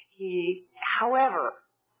 He, however,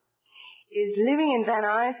 is living in Van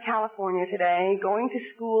Nuys, California today, going to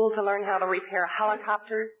school to learn how to repair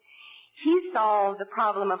helicopters. He solved the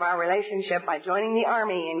problem of our relationship by joining the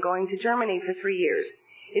Army and going to Germany for 3 years.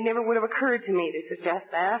 It never would have occurred to me to suggest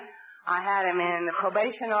that. I had him in the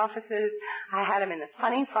probation offices. I had him in the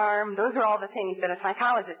funny farm. Those are all the things that a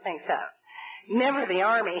psychologist thinks of. Never the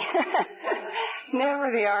Army.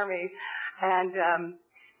 Never the Army. And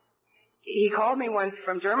he called me once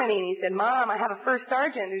from Germany and he said, "Mom, I have a first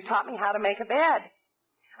sergeant who taught me how to make a bed."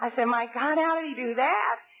 I said, "My God, how did he do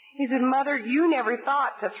that?" He said, "Mother, you never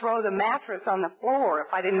thought to throw the mattress on the floor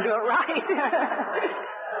if I didn't do it right."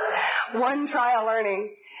 One trial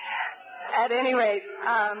learning. At any rate,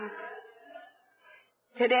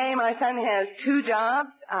 today my son has 2 jobs,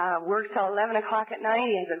 works till 11 o'clock at night.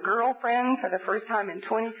 He has a girlfriend for the first time in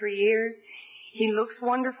 23 years. He looks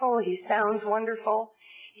wonderful. He sounds wonderful.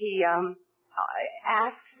 He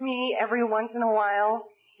asks me every once in a while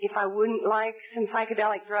if I wouldn't like some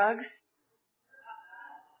psychedelic drugs.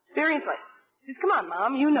 Seriously. He says, "Come on,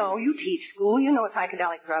 Mom, you know, you teach school. You know what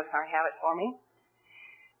psychedelic drugs are. Have it for me."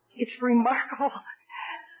 It's remarkable.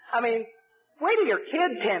 I mean, wait till your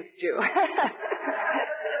kid tempts you.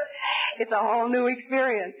 It's a whole new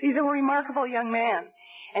experience. He's a remarkable young man.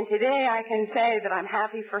 And today I can say that I'm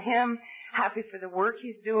happy for him, happy for the work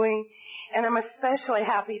he's doing, and I'm especially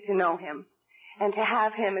happy to know him and to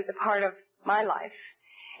have him as a part of my life,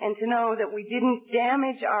 and to know that we didn't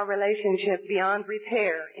damage our relationship beyond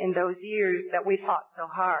repair in those years that we fought so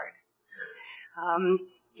hard.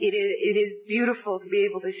 It is beautiful to be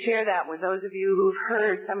able to share that with those of you who've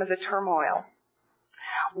heard some of the turmoil.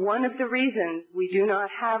 One of the reasons we do not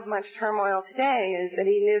have much turmoil today is that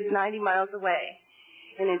he lives 90 miles away,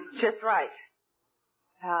 and it's just right.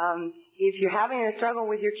 If you're having a struggle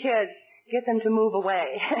with your kids, get them to move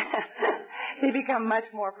away. They become much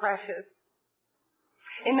more precious.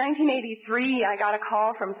 In 1983, I got a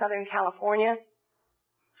call from Southern California.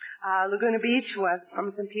 Laguna Beach was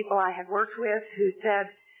from some people I had worked with who said,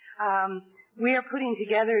 "We are putting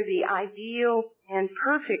together the ideal and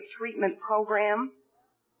perfect treatment program.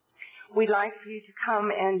 We'd like for you to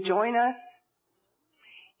come and join us.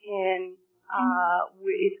 And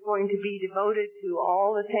it's going to be devoted to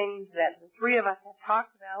all the things that the 3 of us have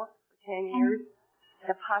talked about for 10 years.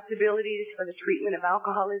 The possibilities for the treatment of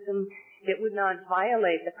alcoholism that would not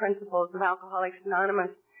violate the principles of Alcoholics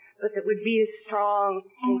Anonymous, but that would be a strong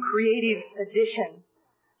and creative addition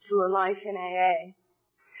to a life in AA."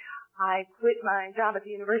 I quit my job at the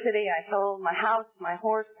university. I sold my house, my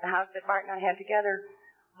horse, the house that Bart and I had together.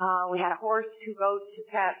 We had a horse, 2 goats, 2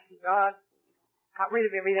 cats, 2 dogs. got rid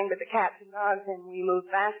of everything but the cats and dogs, and we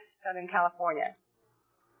moved back to Southern California.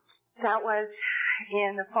 That was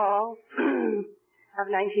in the fall of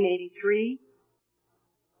 1983.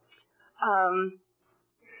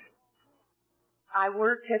 I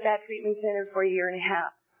worked at that treatment center for a year and a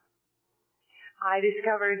half. I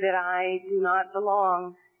discovered that I do not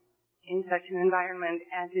belong in such an environment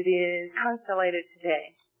as it is constellated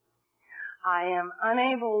today. I am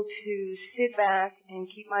unable to sit back and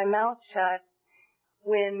keep my mouth shut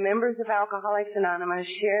when members of Alcoholics Anonymous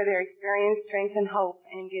share their experience, strength, and hope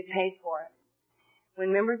and get paid for it.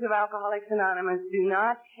 When members of Alcoholics Anonymous do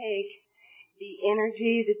not take the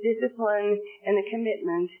energy, the discipline, and the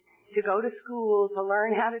commitment to go to school to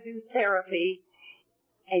learn how to do therapy,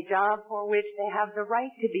 a job for which they have the right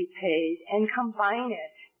to be paid, and combine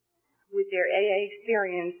it with their AA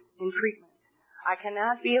experience in treatment. I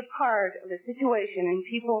cannot be a part of a situation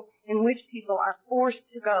in which people are forced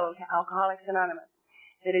to go to Alcoholics Anonymous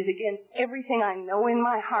that is against everything I know in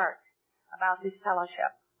my heart about this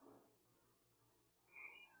fellowship.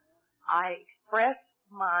 I express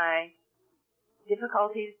my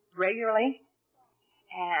difficulties regularly,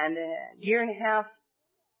 and a year and a half,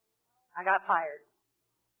 I got fired.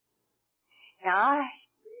 Now, I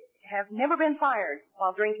have never been fired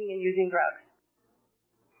while drinking and using drugs.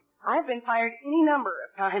 I've been fired any number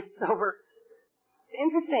of times sober. It's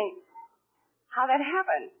interesting how that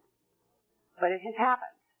happened, but it has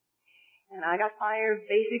happened. And I got fired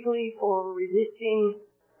basically for resisting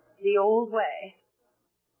the old way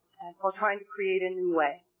and for trying to create a new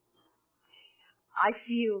way. I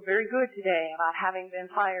feel very good today about having been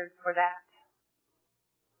fired for that.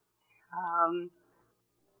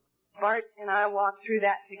 Bart and I walked through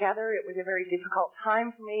that together. It was a very difficult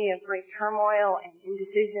time for me, of great turmoil and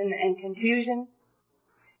indecision and confusion.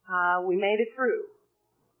 We made it through.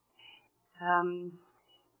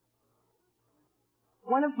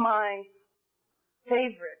 One of my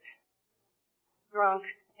favorite drunks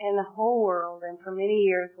in the whole world, and for many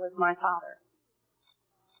years, was my father.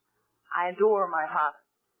 I adore my father.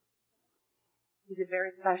 He's a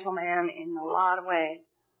very special man in a lot of ways.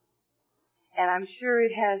 And I'm sure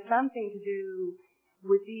it has something to do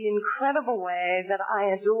with the incredible way that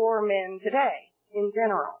I adore men today, in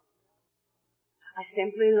general. I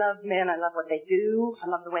simply love men. I love what they do. I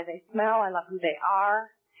love the way they smell. I love who they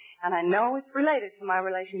are. And I know it's related to my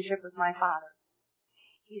relationship with my father.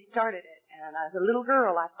 He started it, and as a little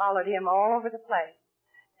girl, I followed him all over the place,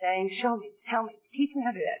 saying, show me, tell me, teach me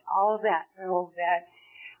how to do it, all of that,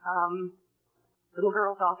 little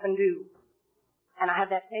girls often do. And I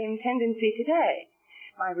have that same tendency today.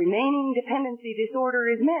 My remaining dependency disorder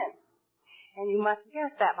is men. And you must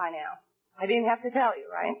guess that by now. I didn't have to tell you,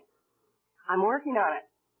 right? I'm working on it.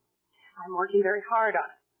 I'm working very hard on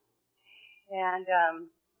it. And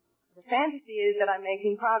the fantasy is that I'm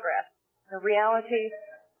making progress. The reality...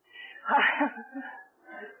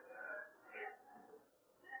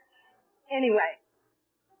 Anyway,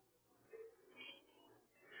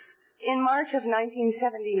 in March of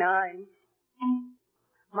 1979,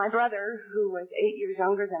 my brother, who was 8 years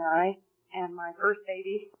younger than I, and my first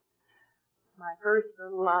baby, my first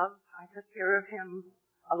little love, I took care of him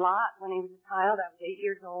a lot when he was a child. I was 8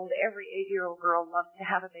 years old. Every 8-year-old girl loves to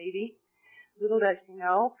have a baby. Little does she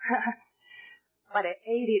know. But at 8,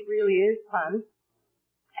 it really is fun.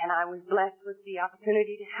 And I was blessed with the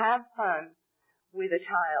opportunity to have fun with a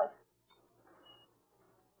child.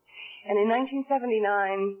 And in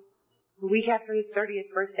 1979, the week after his 30th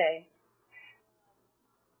birthday,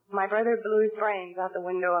 my brother blew his brains out the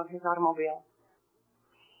window of his automobile.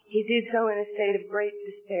 He did so in a state of great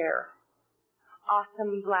despair,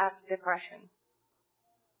 awesome black depression,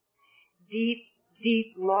 deep,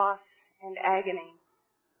 deep loss and agony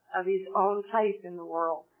of his own place in the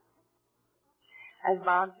world. As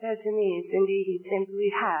Bob said to me, Cindi, he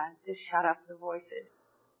simply had to shut up the voices.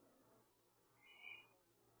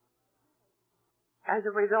 As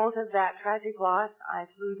a result of that tragic loss, I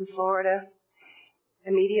flew to Florida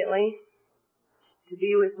immediately to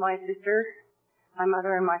be with my sister, my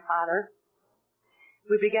mother, and my father.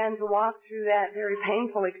 We began to walk through that very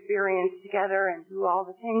painful experience together and do all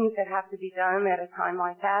the things that have to be done at a time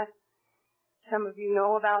like that. Some of you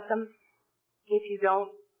know about them. If you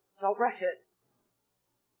don't rush it.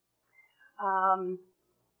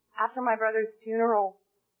 After my brother's funeral,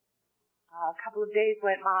 a couple of days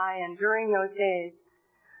went by, and during those days,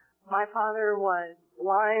 my father was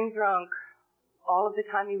lying drunk all of the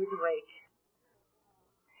time he was awake.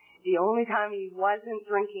 The only time he wasn't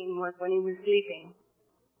drinking was when he was sleeping.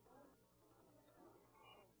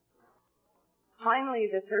 Finally,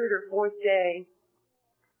 the third or fourth day,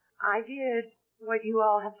 I did what you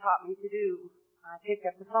all have taught me to do. I picked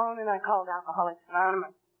up the phone and I called Alcoholics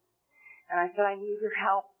Anonymous. And I said, I need your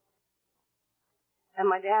help. And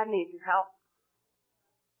my dad needs your help.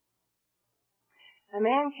 A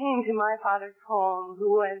man came to my father's home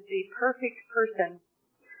who was the perfect person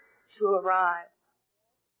to arrive.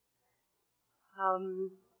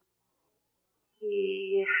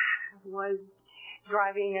 He was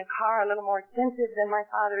driving a car a little more expensive than my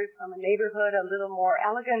father's, from a neighborhood a little more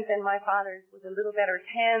elegant than my father's, with a little better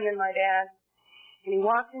tan than my dad's. And he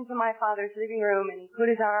walked into my father's living room and he put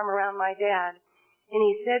his arm around my dad. And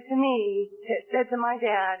he said to my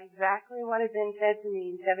dad exactly what had been said to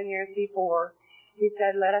me 7 years before. He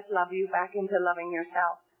said, let us love you back into loving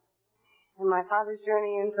yourself. And my father's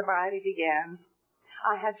journey in sobriety began.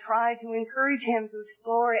 I had tried to encourage him to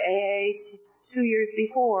explore AA 2 years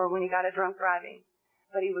before when he got a drunk driving,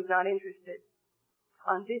 but he was not interested.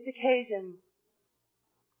 On this occasion,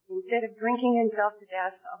 instead of drinking himself to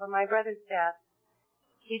death over my brother's death,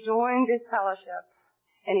 he joined this fellowship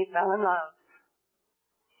and he fell in love.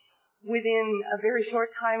 Within a very short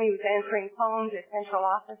time, he was answering phones at central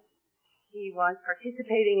office. He was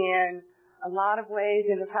participating in a lot of ways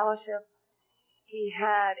in the fellowship. He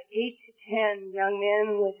had 8 to 10 young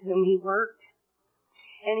men with whom he worked.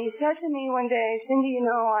 And he said to me one day, Cindi, you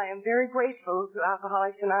know, I am very grateful to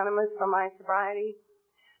Alcoholics Anonymous for my sobriety.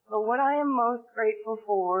 But what I am most grateful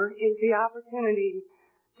for is the opportunity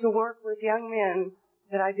to work with young men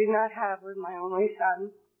that I did not have with my only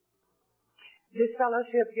son. This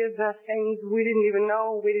fellowship gives us things we didn't even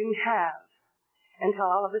know we didn't have until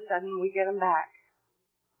all of a sudden we get them back.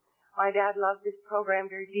 My dad loved this program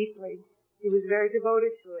very deeply. He was very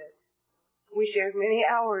devoted to it. We shared many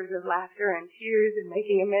hours of laughter and tears and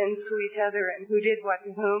making amends to each other and who did what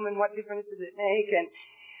to whom and what difference does it make.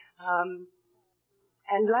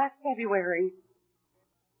 And last February,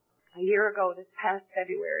 a year ago, this past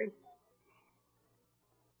February,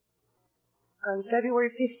 on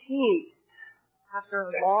February 15th, after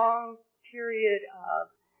a long period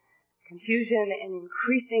of confusion and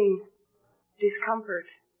increasing discomfort,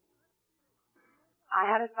 I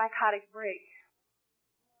had a psychotic break.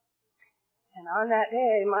 And on that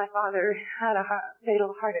day, my father had a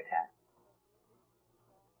fatal heart attack.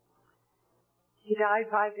 He died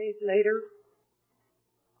 5 days later.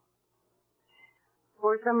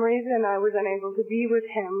 For some reason, I was unable to be with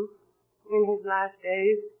him in his last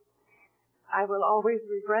days. I will always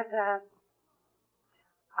regret that.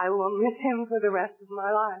 I will miss him for the rest of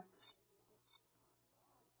my life.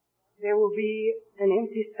 There will be an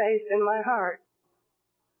empty space in my heart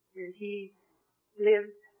where he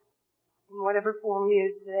lives in whatever form he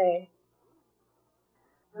is today.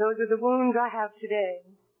 Those are the wounds I have today.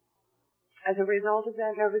 As a result of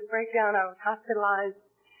that nervous breakdown, I was hospitalized.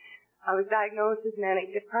 I was diagnosed as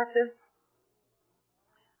manic depressive.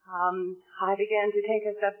 I began to take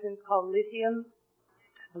a substance called lithium.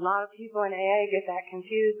 A lot of people in AA get that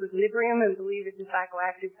confused with Librium and believe it's a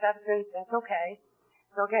psychoactive substance. That's okay.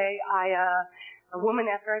 It's okay. A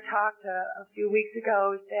woman after I talked a few weeks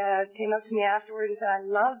ago came up to me afterwards and said, I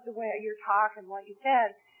love the way you talk and what you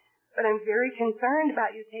said, but I'm very concerned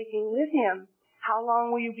about you taking lithium. How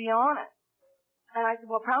long will you be on it? And I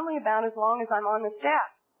said, well, probably about as long as I'm on the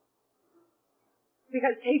staff.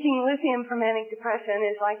 Because taking lithium for manic depression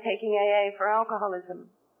is like taking AA for alcoholism.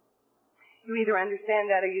 You either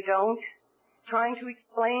understand that or you don't. Trying to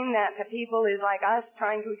explain that to people is like us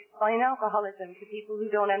trying to explain alcoholism to people who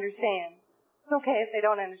don't understand. It's okay if they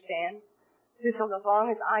don't understand, just as long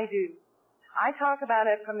as I do. I talk about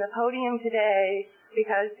it from the podium today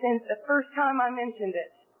because since the first time I mentioned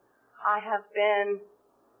it, I have been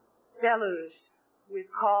deluged with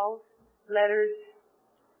calls, letters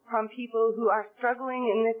from people who are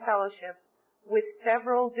struggling in this fellowship with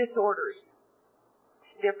several disorders.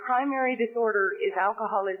 Their primary disorder is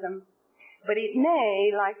alcoholism, but it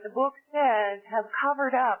may, like the book says, have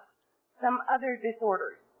covered up some other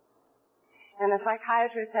disorders. And the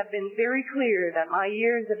psychiatrists have been very clear that my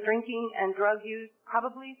years of drinking and drug use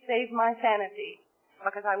probably saved my sanity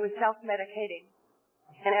because I was self-medicating.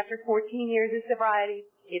 And after 14 years of sobriety,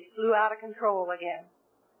 it flew out of control again.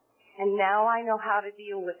 And now I know how to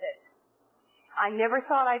deal with it. I never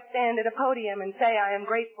thought I'd stand at a podium and say I am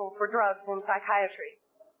grateful for drugs and psychiatry.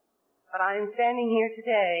 But I am standing here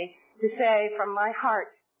today to say from my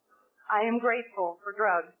heart, I am grateful for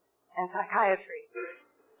drugs and psychiatry.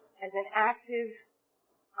 As an active,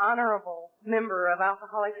 honorable member of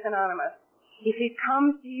Alcoholics Anonymous, if it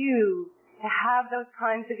comes to you to have those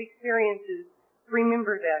kinds of experiences,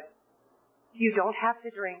 remember this. You don't have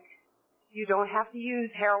to drink. You don't have to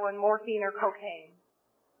use heroin, morphine, or cocaine.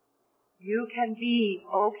 You can be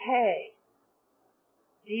okay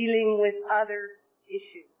dealing with other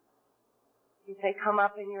issues. They come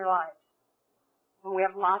up in your life. And we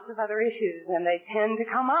have lots of other issues, and they tend to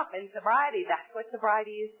come up in sobriety. That's what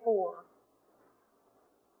sobriety is for.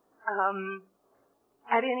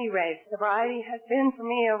 At any rate, sobriety has been for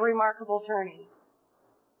me a remarkable journey,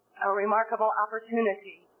 a remarkable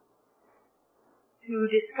opportunity to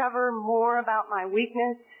discover more about my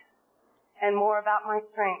weakness and more about my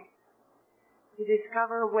strength, to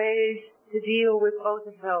discover ways to deal with both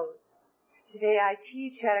of those. Today I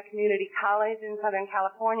teach at a community college in Southern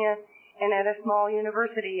California and at a small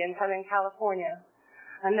university in Southern California.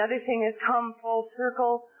 Another thing has come full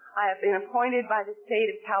circle. I have been appointed by the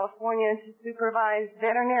state of California to supervise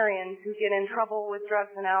veterinarians who get in trouble with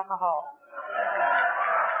drugs and alcohol.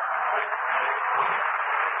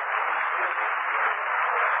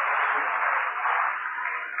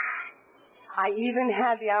 I even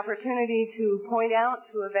had the opportunity to point out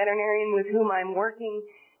to a veterinarian with whom I'm working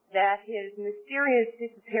that his mysterious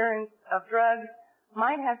disappearance of drugs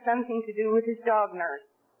might have something to do with his dog nurse.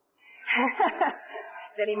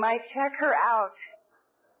 That he might check her out.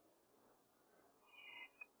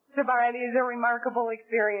 Sobriety is a remarkable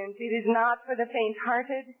experience. It is not for the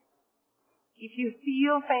faint-hearted. If you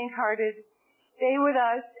feel faint-hearted, stay with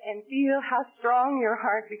us and feel how strong your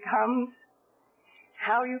heart becomes,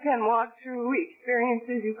 how you can walk through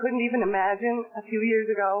experiences you couldn't even imagine a few years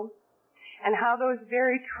ago, and how those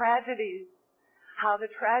very tragedies, how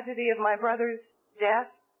the tragedy of my brother's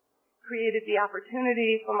death created the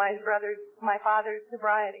opportunity for my father's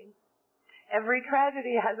sobriety. Every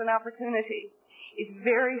tragedy has an opportunity. It's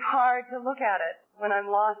very hard to look at it when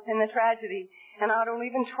I'm lost in the tragedy, and I don't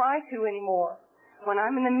even try to anymore. When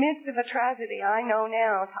I'm in the midst of a tragedy, I know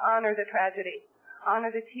now to honor the tragedy,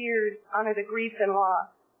 honor the tears, honor the grief and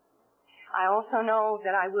loss. I also know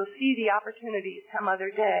that I will see the opportunity some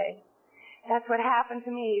other day. That's what happened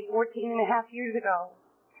to me 14 and a half years ago.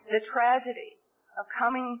 The tragedy of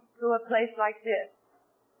coming to a place like this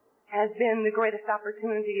has been the greatest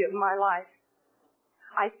opportunity of my life.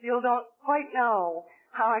 I still don't quite know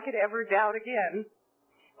how I could ever doubt again,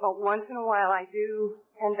 but once in a while I do,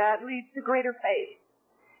 and that leads to greater faith.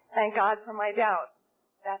 Thank God for my doubt.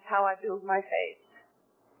 That's how I build my faith.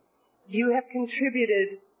 You have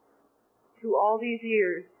contributed to all these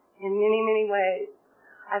years in many, many ways.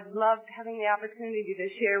 I've loved having the opportunity to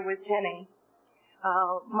share with Jenny.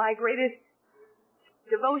 My greatest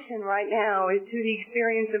devotion right now is to the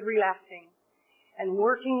experience of relapsing and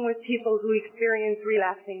working with people who experience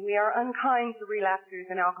relapsing. We are unkind to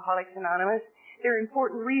relapsers in Alcoholics Anonymous. There are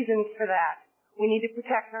important reasons for that. We need to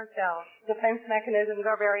protect ourselves. Defense mechanisms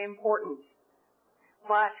are very important.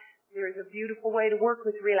 But there is a beautiful way to work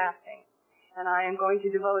with relapsing, and I am going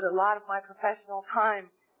to devote a lot of my professional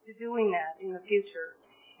time to doing that in the future.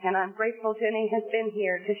 And I'm grateful Jenny has been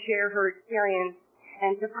here to share her experience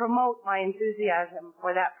and to promote my enthusiasm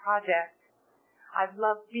for that project. I've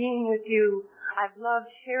loved being with you. I've loved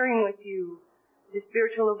sharing with you the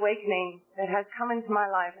spiritual awakening that has come into my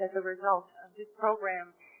life as a result of this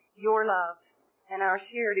program, your love, and our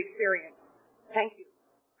shared experience. Thank you.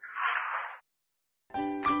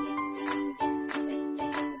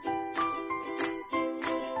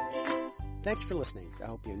 Thanks for listening. I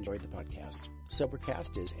hope you enjoyed the podcast.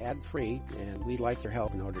 Sobercast is ad-free, and we'd like your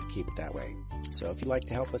help in order to keep it that way. So if you'd like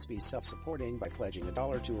to help us be self-supporting by pledging $1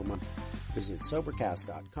 or $2 a month, visit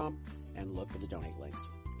Sobercast.com and look for the donate links.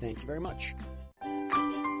 Thank you very much.